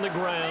shots on the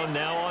ground.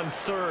 Now on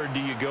 3rd, do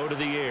you go to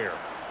the air?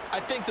 I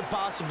think the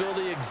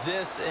possibility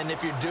exists, and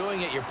if you're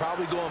doing it, you're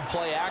probably going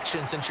play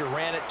action since you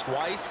ran it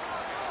twice.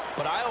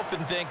 But I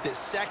often think that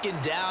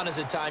 2nd down is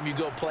a time you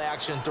go play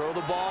action and throw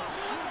the ball.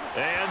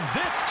 And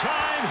this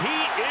time he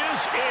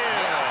is in.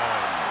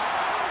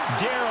 Yes.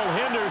 Darrell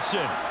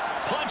Henderson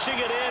punching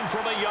it in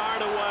from a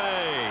yard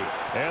away.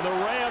 And the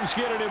Rams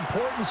get an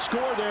important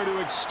score there to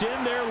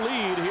extend their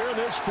lead here in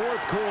this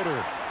 4th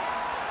quarter.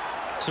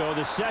 So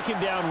the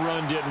 2nd down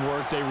run didn't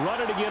work. They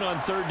run it again on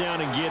 3rd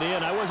down and get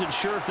in. I wasn't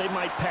sure if they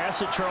might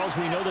pass it, Charles.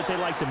 We know that they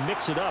like to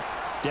mix it up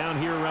down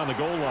here around the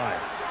goal line.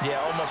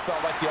 Yeah, almost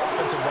felt like the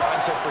offensive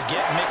line said,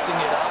 forget mixing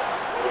it up.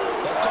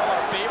 Let's call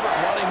our favorite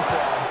running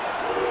play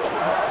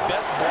over our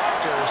best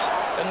blockers,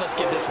 and let's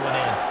get this one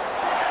in.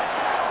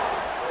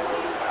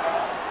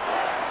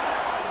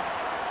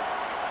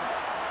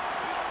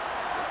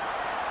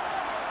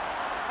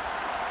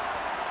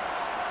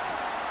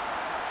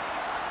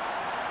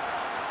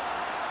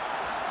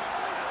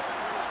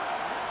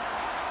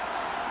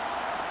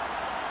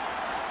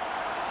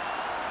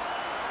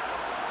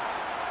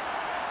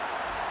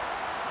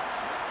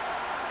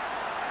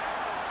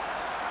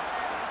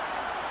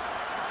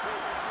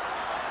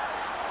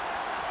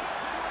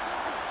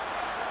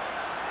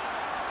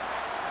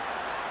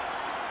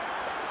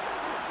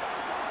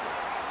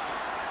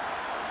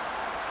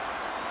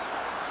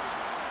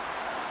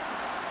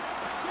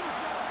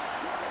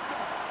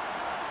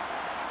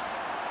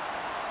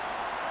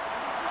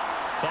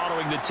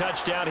 Following the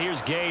touchdown,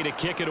 here's Gay to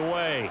kick it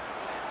away.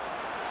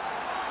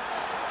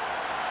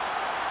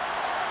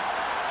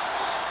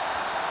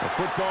 The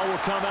football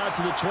will come out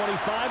to the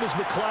 25 as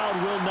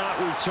McLeod will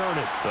not return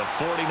it. The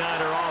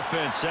 49er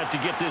offense set to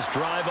get this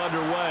drive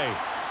underway.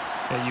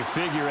 And you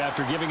figure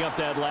after giving up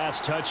that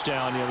last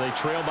touchdown, they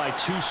trail by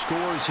 2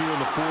 scores here in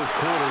the fourth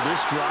quarter.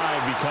 This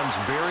drive becomes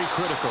very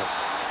critical.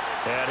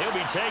 And he'll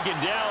be taken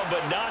down,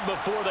 but not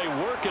before they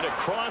work it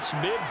across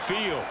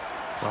midfield.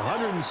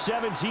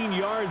 117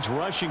 yards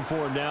rushing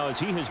for him now as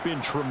he has been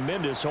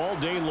tremendous all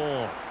day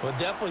long. We'll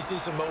definitely see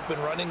some open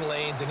running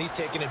lanes, and he's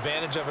taking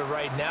advantage of it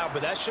right now,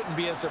 but that shouldn't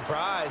be a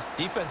surprise.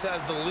 Defense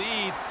has the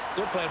lead.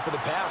 They're playing for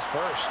the pass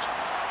first.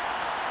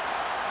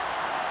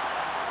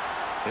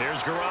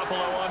 Here's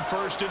Garoppolo on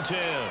 1st and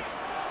 10.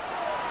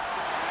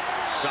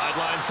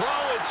 Sideline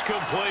throw, it's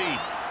complete.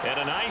 And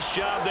a nice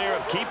job there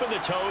of keeping the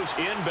toes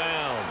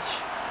inbounds.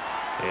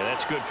 Yeah,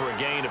 that's good for a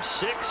gain of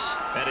 6,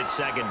 and it's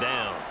 2nd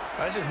down.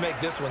 Let's just make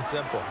this one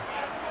simple.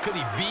 Could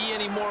he be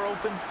any more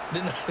open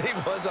than he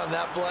was on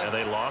that play? And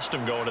they lost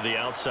him going to the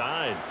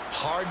outside.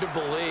 Hard to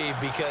believe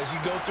because you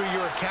go through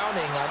your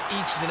accounting on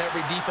each and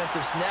every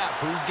defensive snap.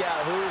 Who's got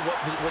who,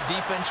 what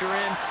defense you're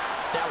in.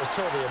 That was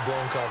totally a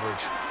blown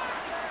coverage.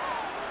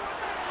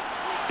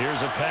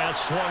 Here's a pass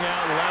swung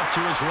out left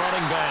to his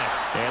running back.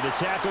 And the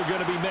tackle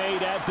going to be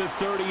made at the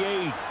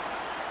 38.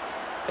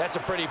 That's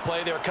a pretty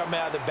play there coming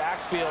out of the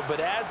backfield.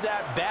 But as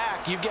that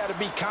back, you've got to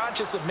be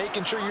conscious of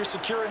making sure you're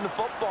securing the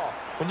football.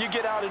 When you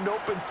get out in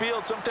open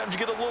field, sometimes you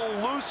get a little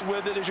loose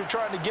with it as you're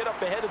trying to get up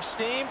ahead of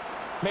steam.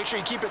 Make sure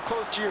you keep it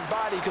close to your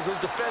body because those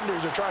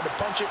defenders are trying to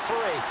punch it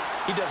free.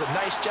 He does a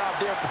nice job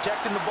there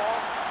protecting the ball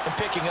and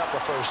picking up a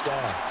 1st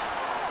down.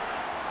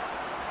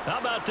 How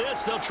about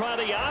this? They'll try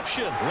the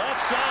option. Left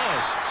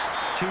side.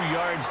 2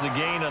 yards the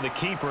gain on the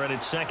keeper, and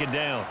it's 2nd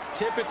down.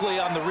 Typically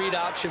on the read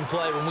option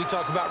play, when we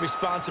talk about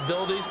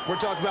responsibilities, we're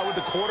talking about what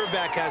the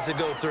quarterback has to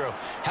go through.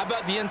 How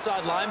about the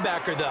inside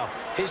linebacker, though?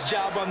 His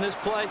job on this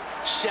play,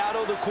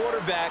 shadow the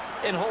quarterback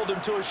and hold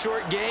him to a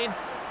short gain.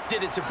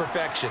 Did it to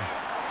perfection.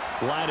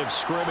 Line of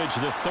scrimmage,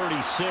 the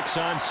 36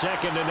 on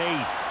 2nd and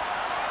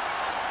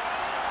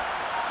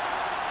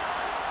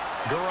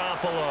 8.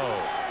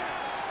 Garoppolo.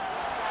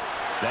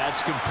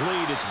 That's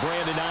complete. It's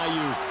Brandon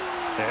Ayuk.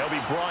 He'll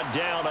be brought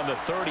down on the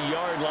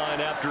 30-yard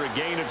line after a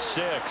gain of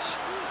 6.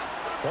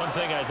 One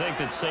thing I think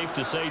that's safe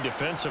to say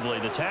defensively,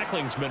 the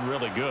tackling's been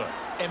really good.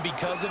 And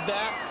because of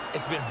that,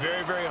 it's been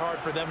very, very hard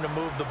for them to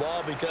move the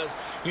ball because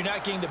you're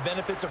not getting the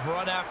benefits of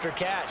run after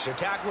catch. They're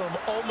tackling them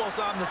almost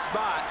on the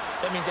spot.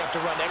 That means they have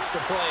to run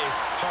extra plays,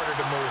 harder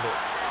to move it.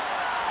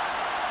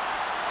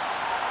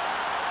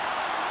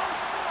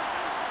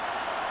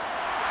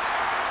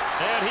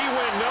 And he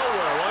went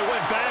nowhere. Well, he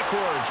went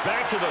backwards,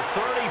 back to the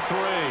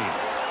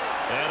 33.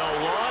 And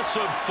a loss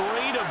of 3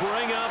 to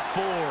bring up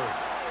 4th.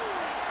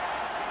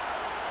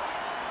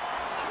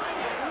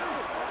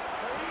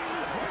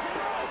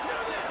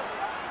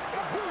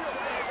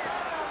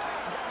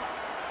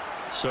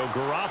 So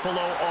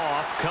Garoppolo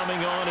off.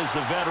 Coming on is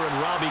the veteran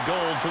Robbie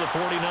Gould for the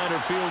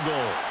 49er field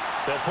goal.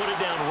 They'll put it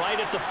down right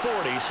at the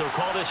 40, so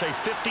call this a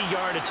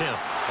 50-yard attempt.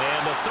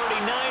 And the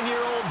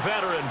 39-year-old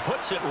veteran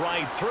puts it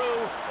right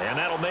through, and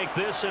that'll make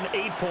this an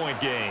 8-point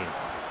game.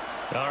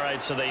 All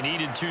right, so they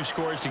needed 2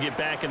 scores to get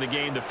back in the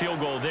game. The field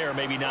goal there,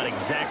 maybe not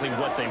exactly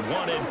what they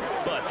wanted,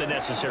 but the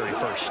necessary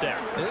first step.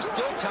 There's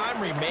still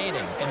time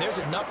remaining, and there's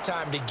enough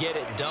time to get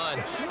it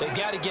done. They've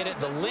got to get it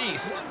the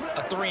least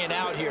a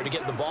 3-and-out here to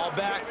get the ball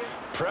back,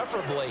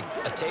 preferably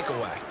a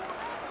takeaway.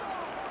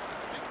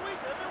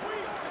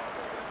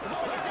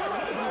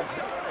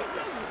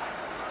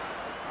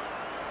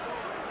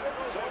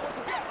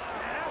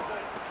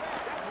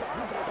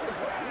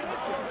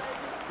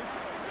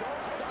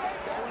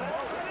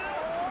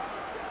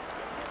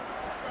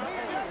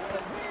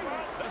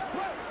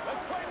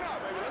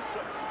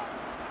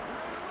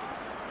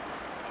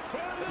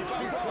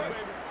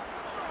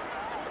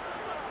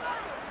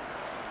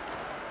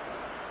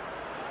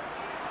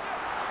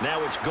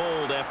 Now it's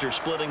Gould after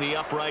splitting the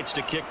uprights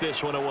to kick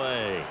this one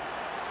away.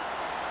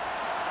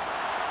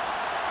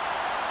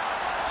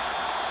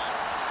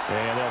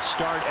 And they'll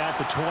start at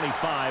the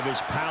 25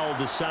 as Powell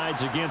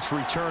decides against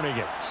returning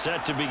it.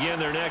 Set to begin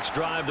their next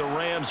drive, the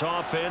Rams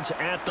offense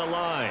at the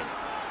line.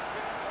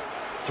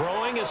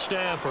 Throwing is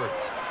Stafford.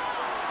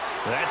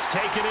 That's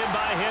taken in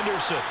by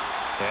Henderson.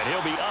 And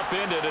he'll be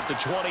upended at the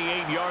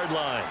 28-yard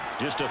line.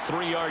 Just a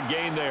 3-yard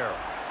gain there.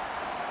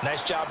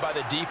 Nice job by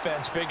the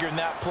defense figuring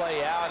that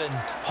play out and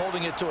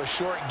holding it to a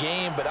short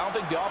game, but I don't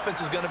think the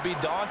offense is going to be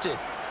daunted.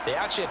 They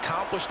actually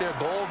accomplished their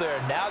goal there.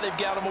 Now they've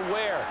got them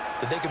aware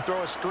that they can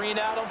throw a screen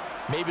at them,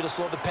 maybe to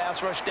slow the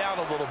pass rush down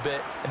a little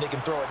bit, and they can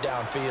throw it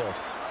downfield.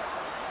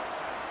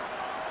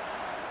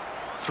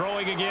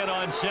 Throwing again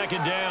on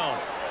 2nd down.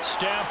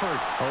 Stafford.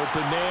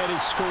 Open man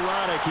is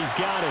Skoranek. He's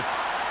got it.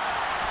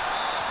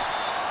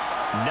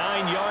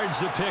 9 yards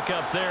the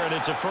pickup there, and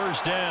it's a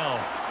 1st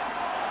down.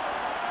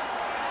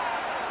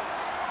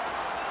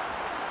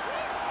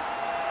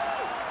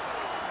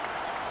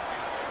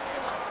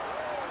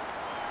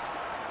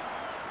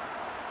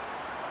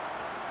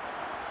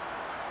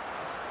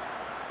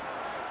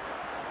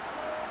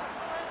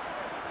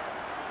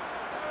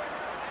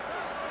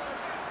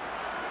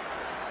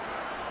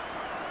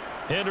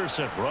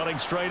 Henderson running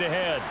straight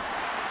ahead.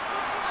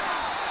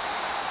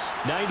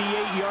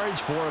 98 yards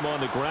for him on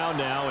the ground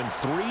now, and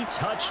 3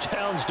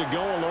 touchdowns to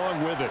go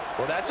along with it.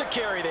 Well, that's a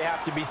carry they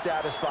have to be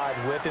satisfied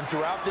with, and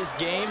throughout this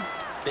game,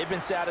 they've been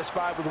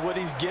satisfied with what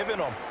he's given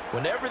them.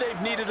 Whenever they've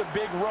needed a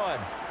big run,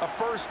 a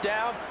first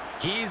down,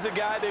 he's the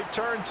guy they've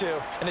turned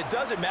to, and it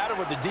doesn't matter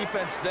what the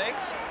defense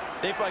thinks.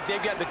 They feel like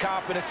they've got the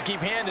confidence to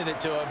keep handing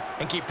it to him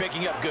and keep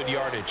picking up good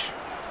yardage.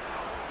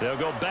 They'll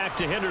go back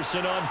to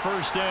Henderson on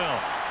first down.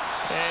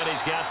 And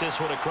he's got this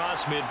one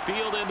across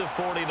midfield into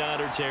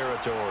 49er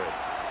territory.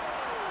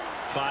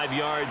 5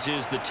 yards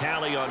is the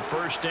tally on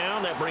first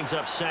down. That brings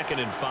up 2nd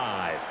and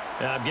 5.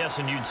 I'm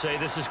guessing you'd say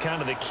this is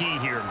kind of the key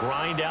here.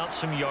 Grind out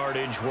some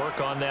yardage,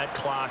 work on that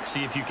clock,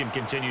 see if you can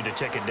continue to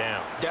tick it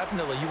down.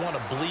 Definitely, you want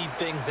to bleed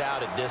things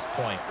out at this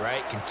point,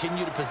 right?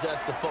 Continue to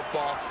possess the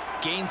football,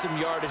 gain some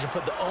yardage, and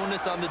put the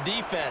onus on the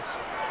defense.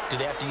 Do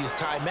they have to use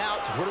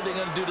timeouts? What are they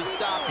going to do to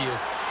stop you?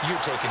 You're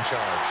taking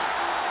charge.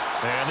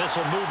 And this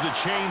will move the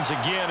chains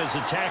again as the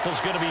tackle's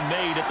going to be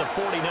made at the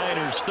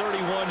 49ers'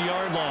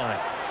 31-yard line.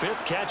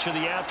 5th catch of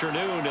the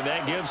afternoon, and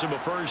that gives them a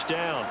first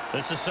down.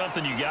 This is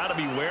something you got to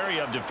be wary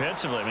of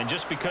defensively. I mean,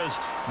 just because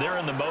they're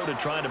in the mode of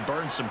trying to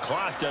burn some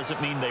clock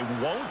doesn't mean they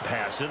won't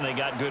pass it, and they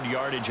got good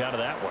yardage out of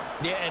that one.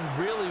 Yeah, and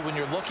really, when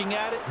you're looking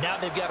at it, now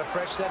they've got a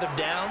fresh set of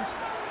downs.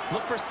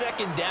 Look for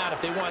 2nd down.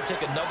 If they want to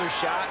take another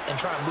shot and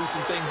try and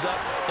loosen things up,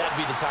 that'd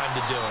be the time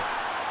to do it.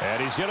 And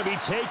he's going to be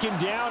taken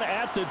down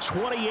at the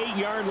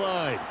 28-yard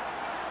line.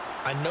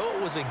 I know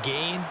it was a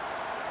gain,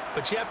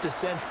 but you have to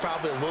sense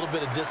probably a little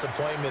bit of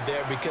disappointment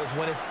there because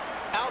when it's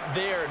out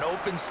there in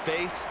open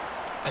space,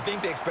 I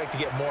think they expect to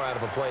get more out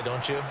of a play,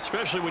 don't you?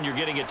 Especially when you're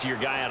getting it to your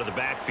guy out of the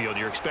backfield.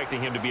 You're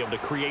expecting him to be able to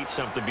create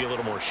something, be a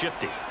little more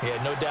shifty.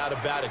 Yeah, no doubt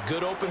about it.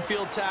 Good open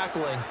field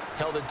tackling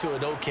held it to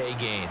an okay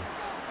gain.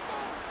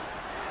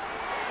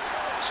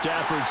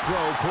 Stafford's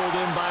throw pulled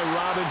in by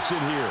Robinson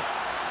here.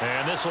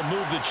 And this will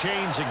move the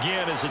chains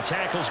again as the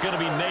tackle's going to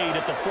be made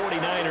at the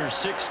 49ers'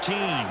 16.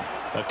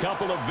 A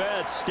couple of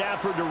vets,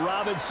 Stafford to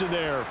Robinson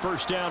there.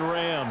 First down,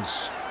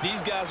 Rams.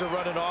 These guys are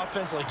running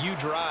offense like you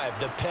drive.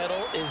 The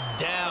pedal is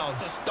down,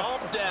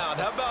 stomp down.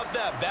 How about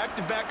that?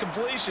 Back-to-back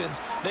completions.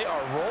 They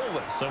are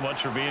rolling. So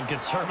much for being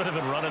conservative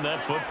and running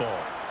that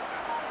football.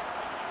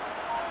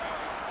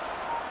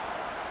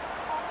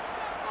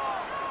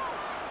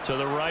 To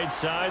the right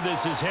side,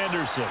 this is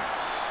Henderson.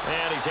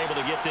 And he's able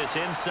to get this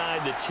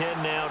inside the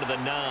 10 now to the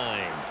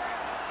 9.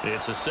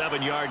 It's a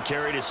 7-yard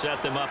carry to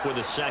set them up with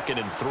a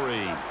 2nd and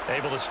 3.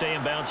 Able to stay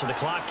in bounds, so the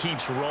clock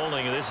keeps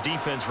rolling. And this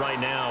defense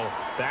right now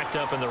backed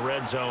up in the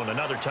red zone.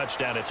 Another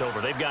touchdown, it's over.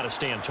 They've got to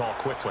stand tall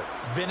quickly.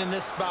 Been in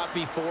this spot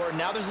before.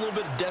 Now there's a little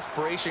bit of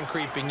desperation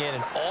creeping in.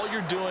 And all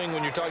you're doing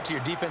when you're talking to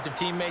your defensive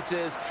teammates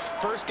is,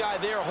 first guy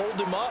there,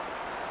 hold him up.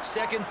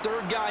 2nd,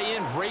 3rd guy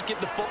in, rake at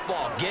the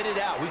football. Get it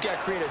out. We've got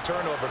to create a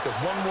turnover because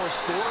one more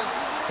score,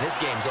 and this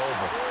game's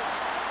over.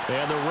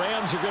 And the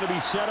Rams are going to be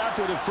set up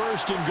with a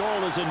 1st and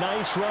goal. It's a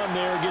nice run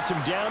there. Gets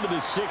him down to the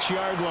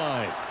 6-yard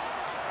line.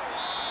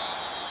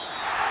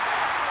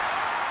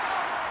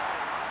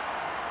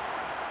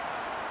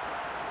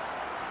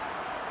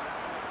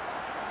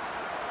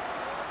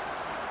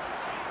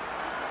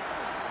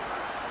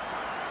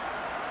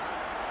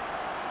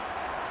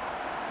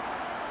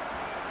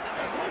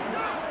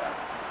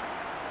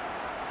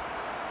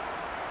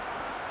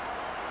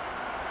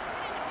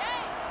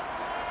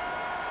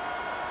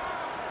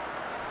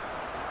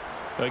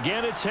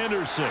 Again, it's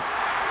Henderson.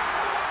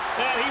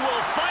 And he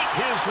will fight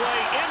his way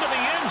into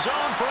the end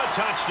zone for a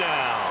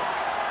touchdown.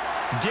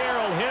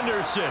 Darrell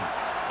Henderson,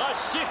 a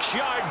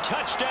 6-yard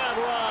touchdown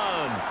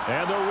run.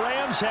 And the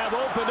Rams have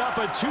opened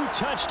up a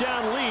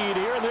 2-touchdown lead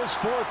here in this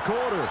 4th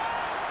quarter.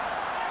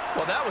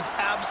 Well, that was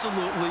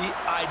absolutely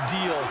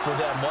ideal for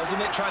them,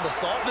 wasn't it? Trying to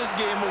salt this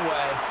game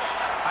away.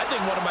 I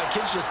think one of my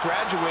kids just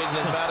graduated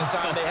in the amount of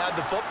time they had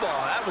the football.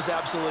 That was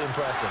absolutely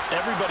impressive.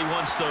 Everybody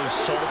wants those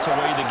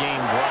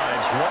salt-away-the-game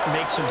drives. What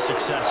makes them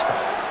successful?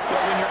 Well,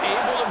 when you're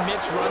able to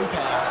mix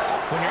run-pass,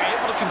 when you're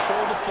able to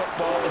control the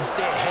football and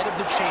stay ahead of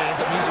the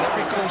chains, I'm using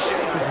every cliche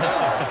you know,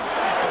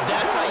 but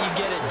that's how you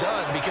get it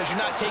done because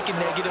you're not taking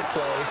negative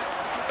plays,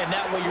 and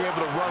that way you're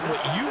able to run what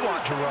you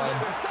want to run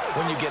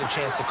when you get a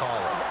chance to call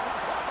it.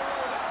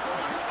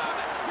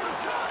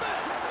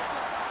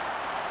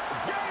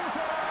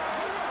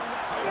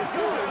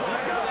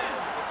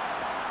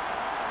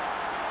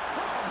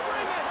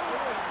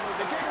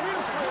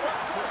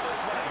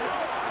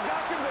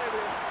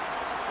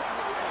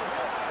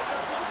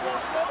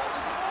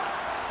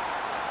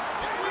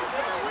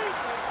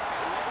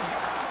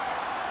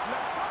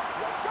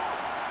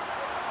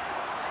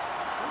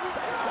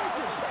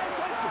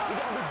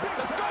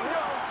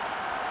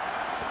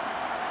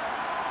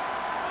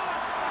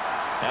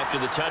 After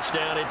the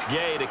touchdown, it's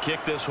Gay to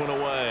kick this one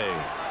away.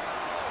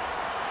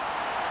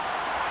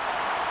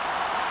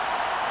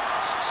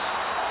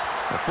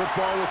 The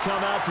football will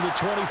come out to the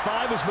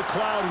 25 as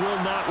McLeod will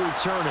not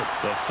return it.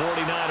 The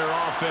 49er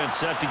offense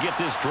set to get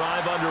this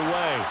drive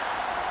underway.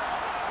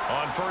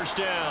 On first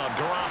down,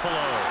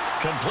 Garoppolo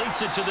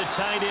completes it to the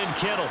tight end,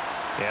 Kittle.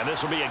 And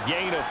this will be a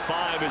gain of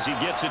 5 as he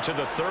gets it to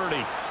the 30.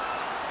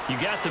 You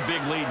got the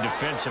big lead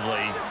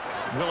defensively.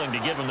 Willing to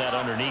give him that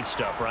underneath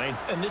stuff, right?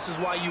 And this is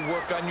why you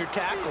work on your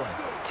tackling.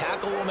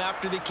 Tackle them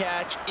after the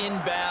catch,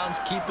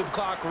 inbounds, keep the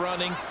clock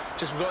running.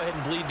 Just go ahead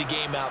and bleed the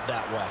game out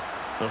that way.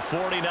 The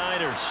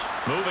 49ers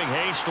moving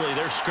hastily.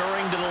 They're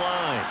scurrying to the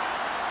line.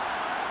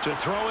 To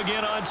throw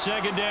again on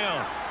second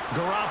down.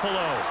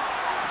 Garoppolo.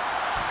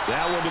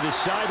 That one to the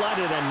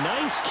sideline, and a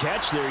nice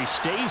catch there. He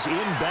stays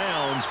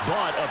inbounds,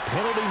 but a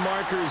penalty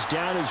marker is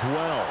down as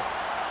well.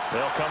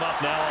 They'll come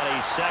up now on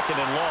a 2nd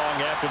and long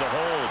after the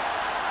hold.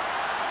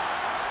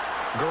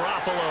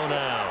 Garoppolo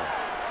now.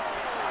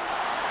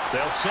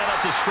 They'll set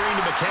up the screen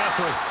to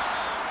McCaffrey.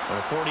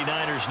 The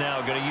 49ers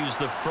now going to use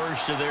the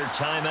first of their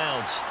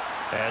timeouts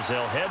as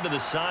they'll head to the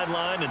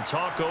sideline and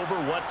talk over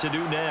what to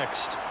do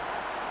next.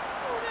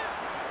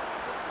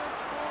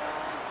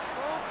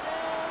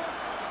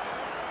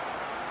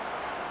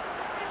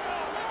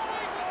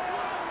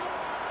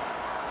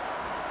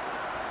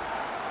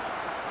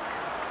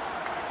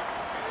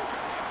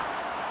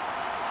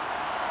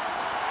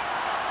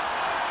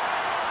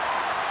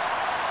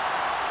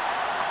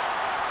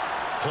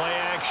 Play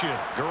action.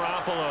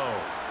 Garoppolo.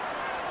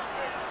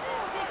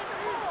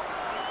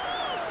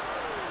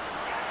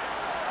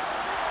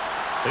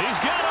 He's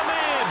got a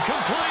man.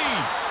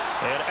 Complete.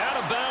 And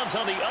out of bounds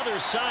on the other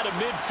side of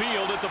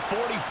midfield at the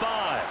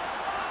 45.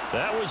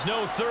 That was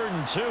no 3rd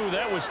and 2.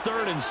 That was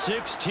 3rd and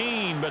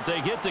 16, but they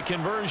get the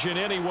conversion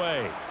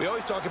anyway. We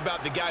always talk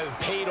about the guy who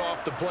paid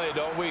off the play,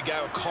 don't we? A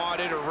guy who caught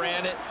it or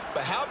ran it.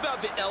 But how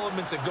about the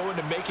elements that go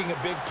into making a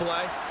big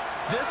play?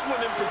 This one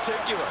in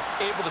particular,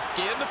 able to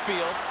scan the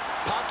field.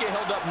 Pocket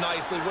held up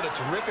nicely. What a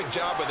terrific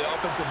job by the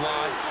offensive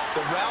line.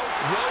 The route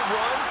well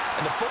run,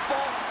 and the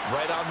football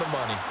right on the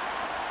money.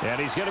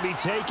 And he's going to be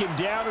taken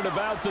down at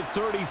about the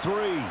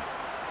 33.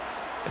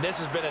 And this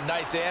has been a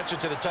nice answer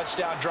to the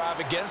touchdown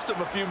drive against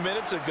them a few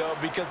minutes ago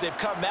because they've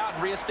come out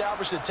and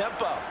reestablished the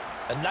tempo.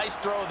 A nice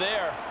throw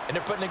there, and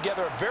they're putting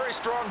together a very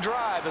strong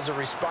drive as a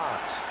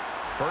response.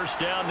 First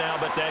down now,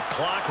 but that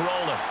clock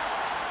rolling.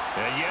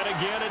 And yet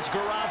again, it's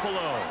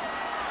Garoppolo.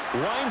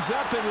 Winds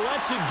up and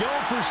lets it go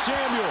for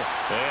Samuel.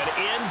 And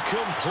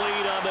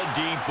incomplete on the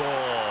deep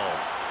ball.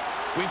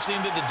 We've seen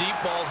that the deep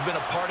ball has been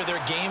a part of their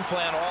game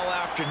plan all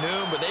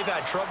afternoon, but they've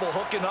had trouble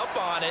hooking up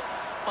on it,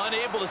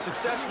 unable to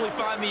successfully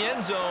find the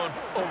end zone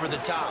over the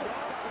top.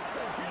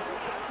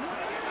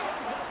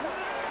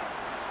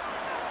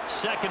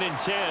 2nd and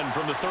 10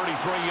 from the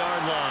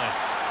 33-yard line.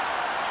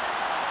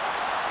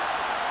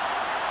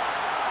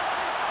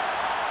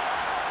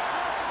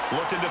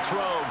 Looking to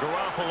throw,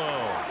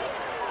 Garoppolo.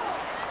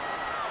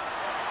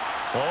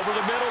 Over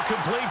the middle,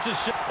 complete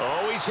to...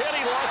 Oh, he's hit.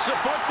 He lost the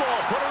football.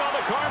 Put it on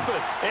the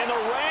carpet. And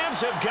the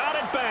Rams have got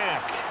it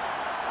back.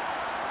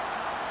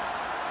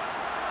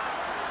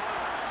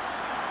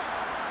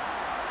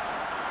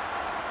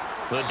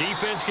 The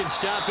defense can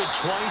stop it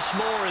twice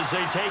more as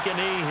they take a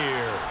knee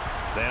here.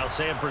 Now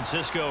San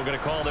Francisco going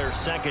to call their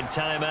 2nd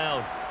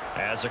timeout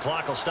as the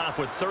clock will stop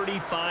with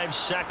 35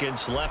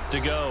 seconds left to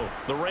go.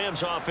 The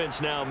Rams offense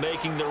now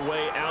making their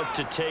way out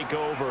to take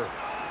over.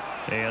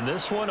 And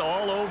this one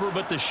all over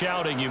but the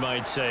shouting, you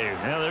might say.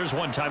 Now, there's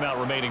one timeout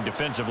remaining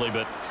defensively,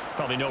 but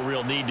probably no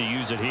real need to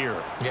use it here.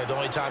 Yeah, the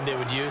only time they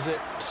would use it,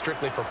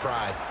 strictly for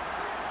pride.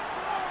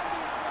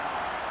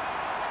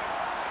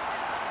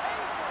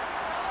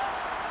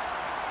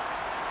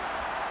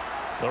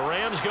 The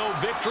Rams go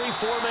victory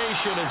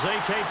formation as they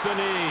take the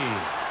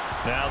knee.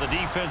 Now the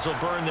defense will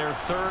burn their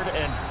 3rd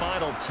and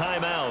final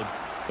timeout.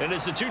 And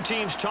as the two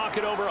teams talk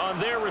it over on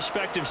their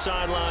respective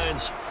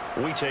sidelines,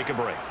 we take a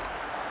break.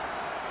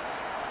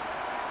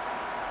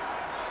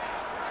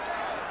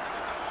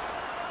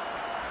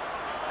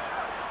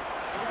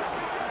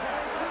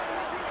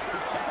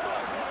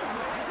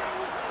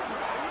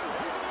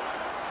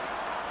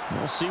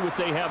 We'll see what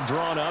they have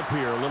drawn up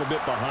here. A little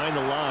bit behind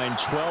the line.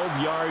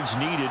 12 yards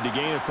needed to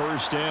gain a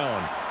first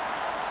down.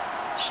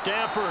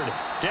 Stafford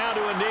down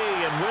to a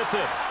knee, and with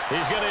it,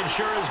 he's going to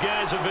ensure his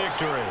guys a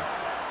victory.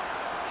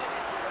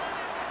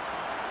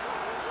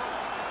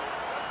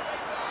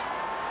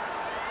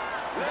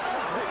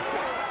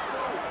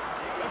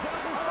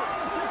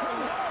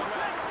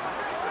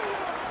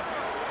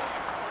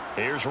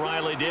 Here's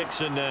Riley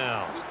Dixon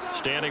now,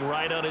 standing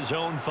right on his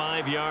own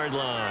 5-yard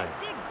line.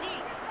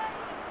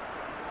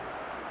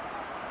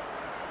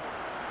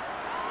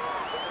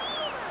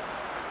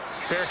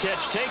 Fair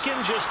catch taken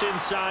just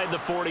inside the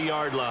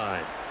 40-yard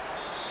line.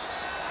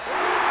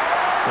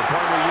 The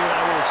partner, you and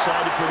I were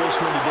excited for this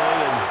one today,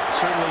 and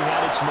certainly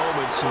had its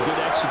moments. Some good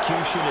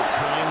execution at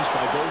times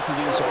by both of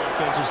these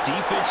offenses.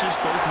 Defenses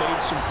both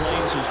made some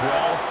plays as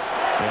well.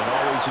 And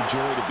always a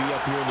joy to be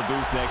up here in the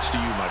booth next to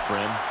you, my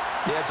friend.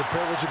 Yeah, it's a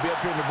privilege to be up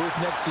here in the booth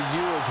next to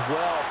you as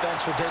well.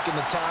 Thanks for taking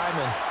the time,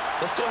 and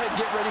let's go ahead and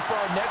get ready for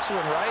our next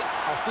one, right?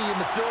 I'll see you in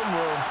the film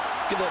room.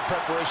 Get that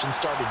preparation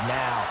started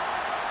now.